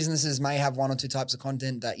 some businesses may have 1 or 2 types of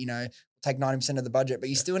content that, you know, take 90% of the budget, but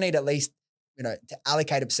you still need at least, you know, to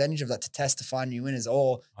allocate a percentage of that to test to find new winners.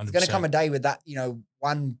 Or it's going to come a day with that, you know,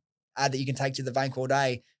 one ad that you can take to the bank all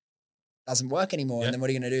day doesn't work anymore. And then what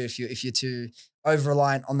are you going to do if you're too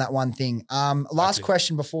over-reliant on that one thing? Last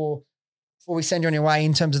question before we send you on your way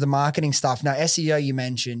in terms of the marketing stuff. Now, SEO you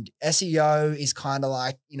mentioned. SEO is kind of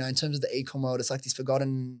like, you know, in terms of the e-com world, it's like this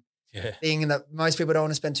forgotten thing that most people don't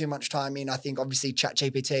want to spend too much time in. I think obviously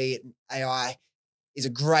ChatGPT and AI is a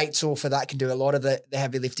great tool for that, can do a lot of the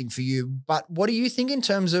heavy lifting for you. But what do you think in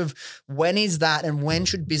terms of when is that, and when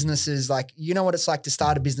should businesses, like, you know what it's like to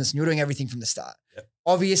start a business and you're doing everything from the start. Yep.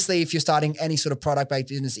 Obviously, if you're starting any sort of product-based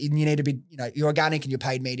business, you need to be, you know, your organic and your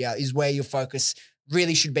paid media is where your focus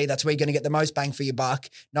really should be. That's where you're going to get the most bang for your buck.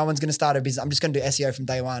 No one's going to start a business. I'm just going to do SEO from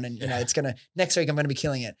day one. And, you know, it's going to, next week I'm going to be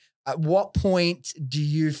killing it. At what point do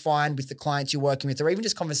you find with the clients you're working with, or even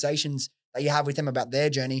just conversations that you have with them about their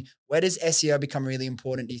journey, where does SEO become really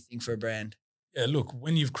important, do you think, for a brand? Yeah, look,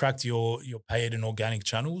 when you've cracked your paid and organic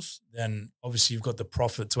channels, then obviously you've got the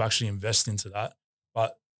profit to actually invest into that.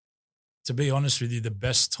 But to be honest with you, the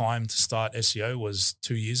best time to start SEO was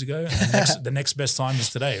 2 years ago. And the next best time is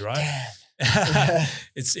today, right?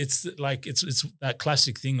 It's that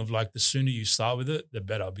classic thing of like the sooner you start with it, the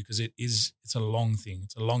better, because it's a long thing.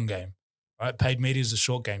 It's a long game, right? Paid media is a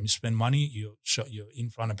short game. You spend money, you're in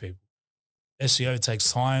front of people. SEO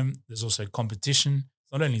takes time. There's also competition.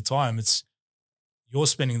 It's not only time, it's you're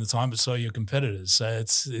spending the time, but so are your competitors. So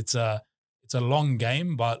it's a long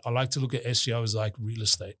game, but I like to look at SEO as like real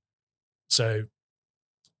estate. So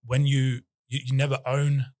when you never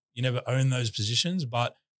own those positions,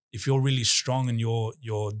 but if you're really strong and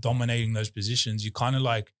you're dominating those positions, you kind of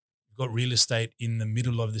like you've got real estate in the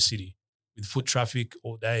middle of the city with foot traffic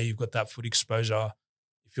all day. You've got that foot exposure.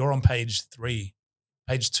 If you're on page 3,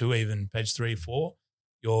 page 2, even page 3, 4,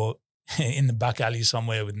 you're in the back alley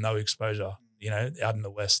somewhere with no exposure, out in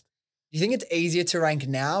the West. Do you think it's easier to rank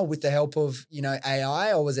now with the help of,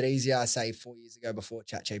 AI, or was it easier, say, 4 years ago before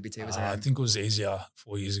ChatGPT was around? I think it was easier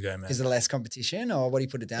 4 years ago, man. Is there less competition, or what do you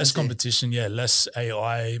put it down Less to? competition, yeah. Less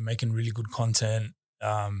AI, making really good content.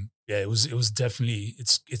 It was definitely,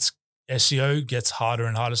 it's SEO gets harder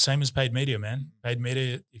and harder. Same as paid media, man. Paid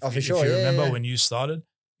media, if you remember when you started,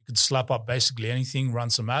 you could slap up basically anything, run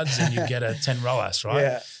some ads, and you get a 10 ROAS,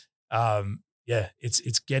 right?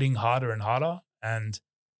 It's getting harder and harder, and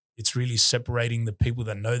it's really separating the people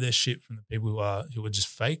that know their shit from the people who are just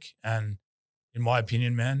fake. And in my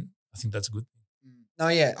opinion, man, I think that's a good thing. No,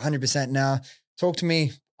 yeah, 100%. Now, talk to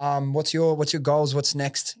me. What's your goals? What's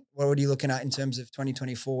next? What are you looking at in terms of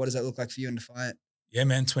 2024? What does that look like for you in Defiant? Yeah,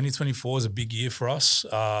 man, 2024 is a big year for us.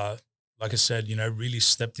 Like I said, really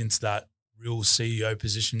stepped into that real CEO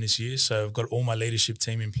position this year. So I've got all my leadership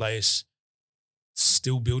team in place,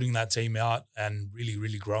 still building that team out and really,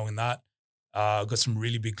 really growing that. I've got some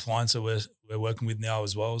really big clients that we're working with now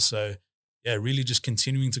as well. So, yeah, really just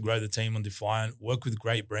continuing to grow the team on Defiant, work with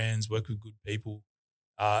great brands, work with good people,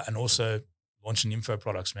 and also launching info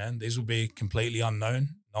products, man. These will be completely unknown.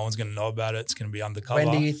 No one's going to know about it. It's going to be undercover.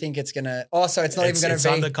 When do you think it's going to? Oh, so it's not even going to be. It's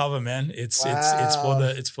undercover, man. It's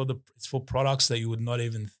for products that you would not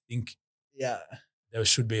even think. Yeah. There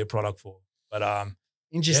should be a product for, but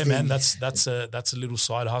interesting. Yeah, man. That's a little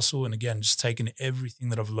side hustle, and again, just taking everything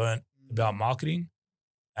that I've learned about marketing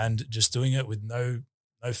and just doing it with no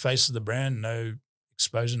face of the brand, no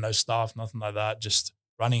exposure, no staff, nothing like that. Just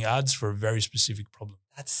running ads for a very specific problem.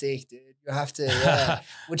 That's sick, dude. You have to, yeah.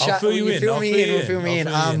 I'll fill you in. We'll fill me in.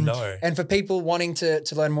 And for people wanting to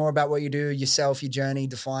learn more about what you do, yourself, your journey,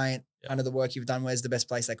 Defiant, kind of the work you've done, where's the best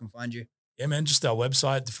place they can find you? Yeah, man, just our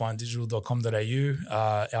website,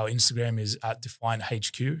 defiantdigital.com.au. Our Instagram is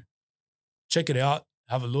 @DefiantHQ. Check it out.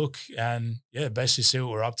 Have a look and basically see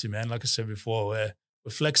what we're up to, man. Like I said before, we're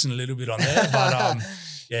flexing a little bit on there, but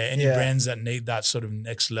any brands that need that sort of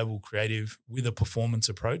next level creative with a performance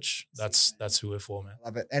approach, that's who we're for, man.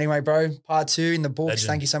 Love it. Anyway, bro, part 2 in the books. Legend.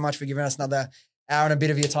 Thank you so much for giving us another hour and a bit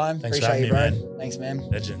of your time. Thanks Appreciate for having you, me, bro. man. Thanks, man.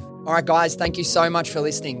 Legend. All right, guys, thank you so much for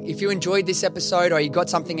listening. If you enjoyed this episode or you got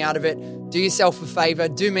something out of it, do yourself a favor,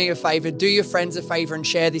 do me a favor, do your friends a favor and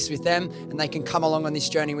share this with them, and they can come along on this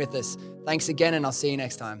journey with us. Thanks again, and I'll see you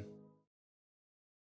next time.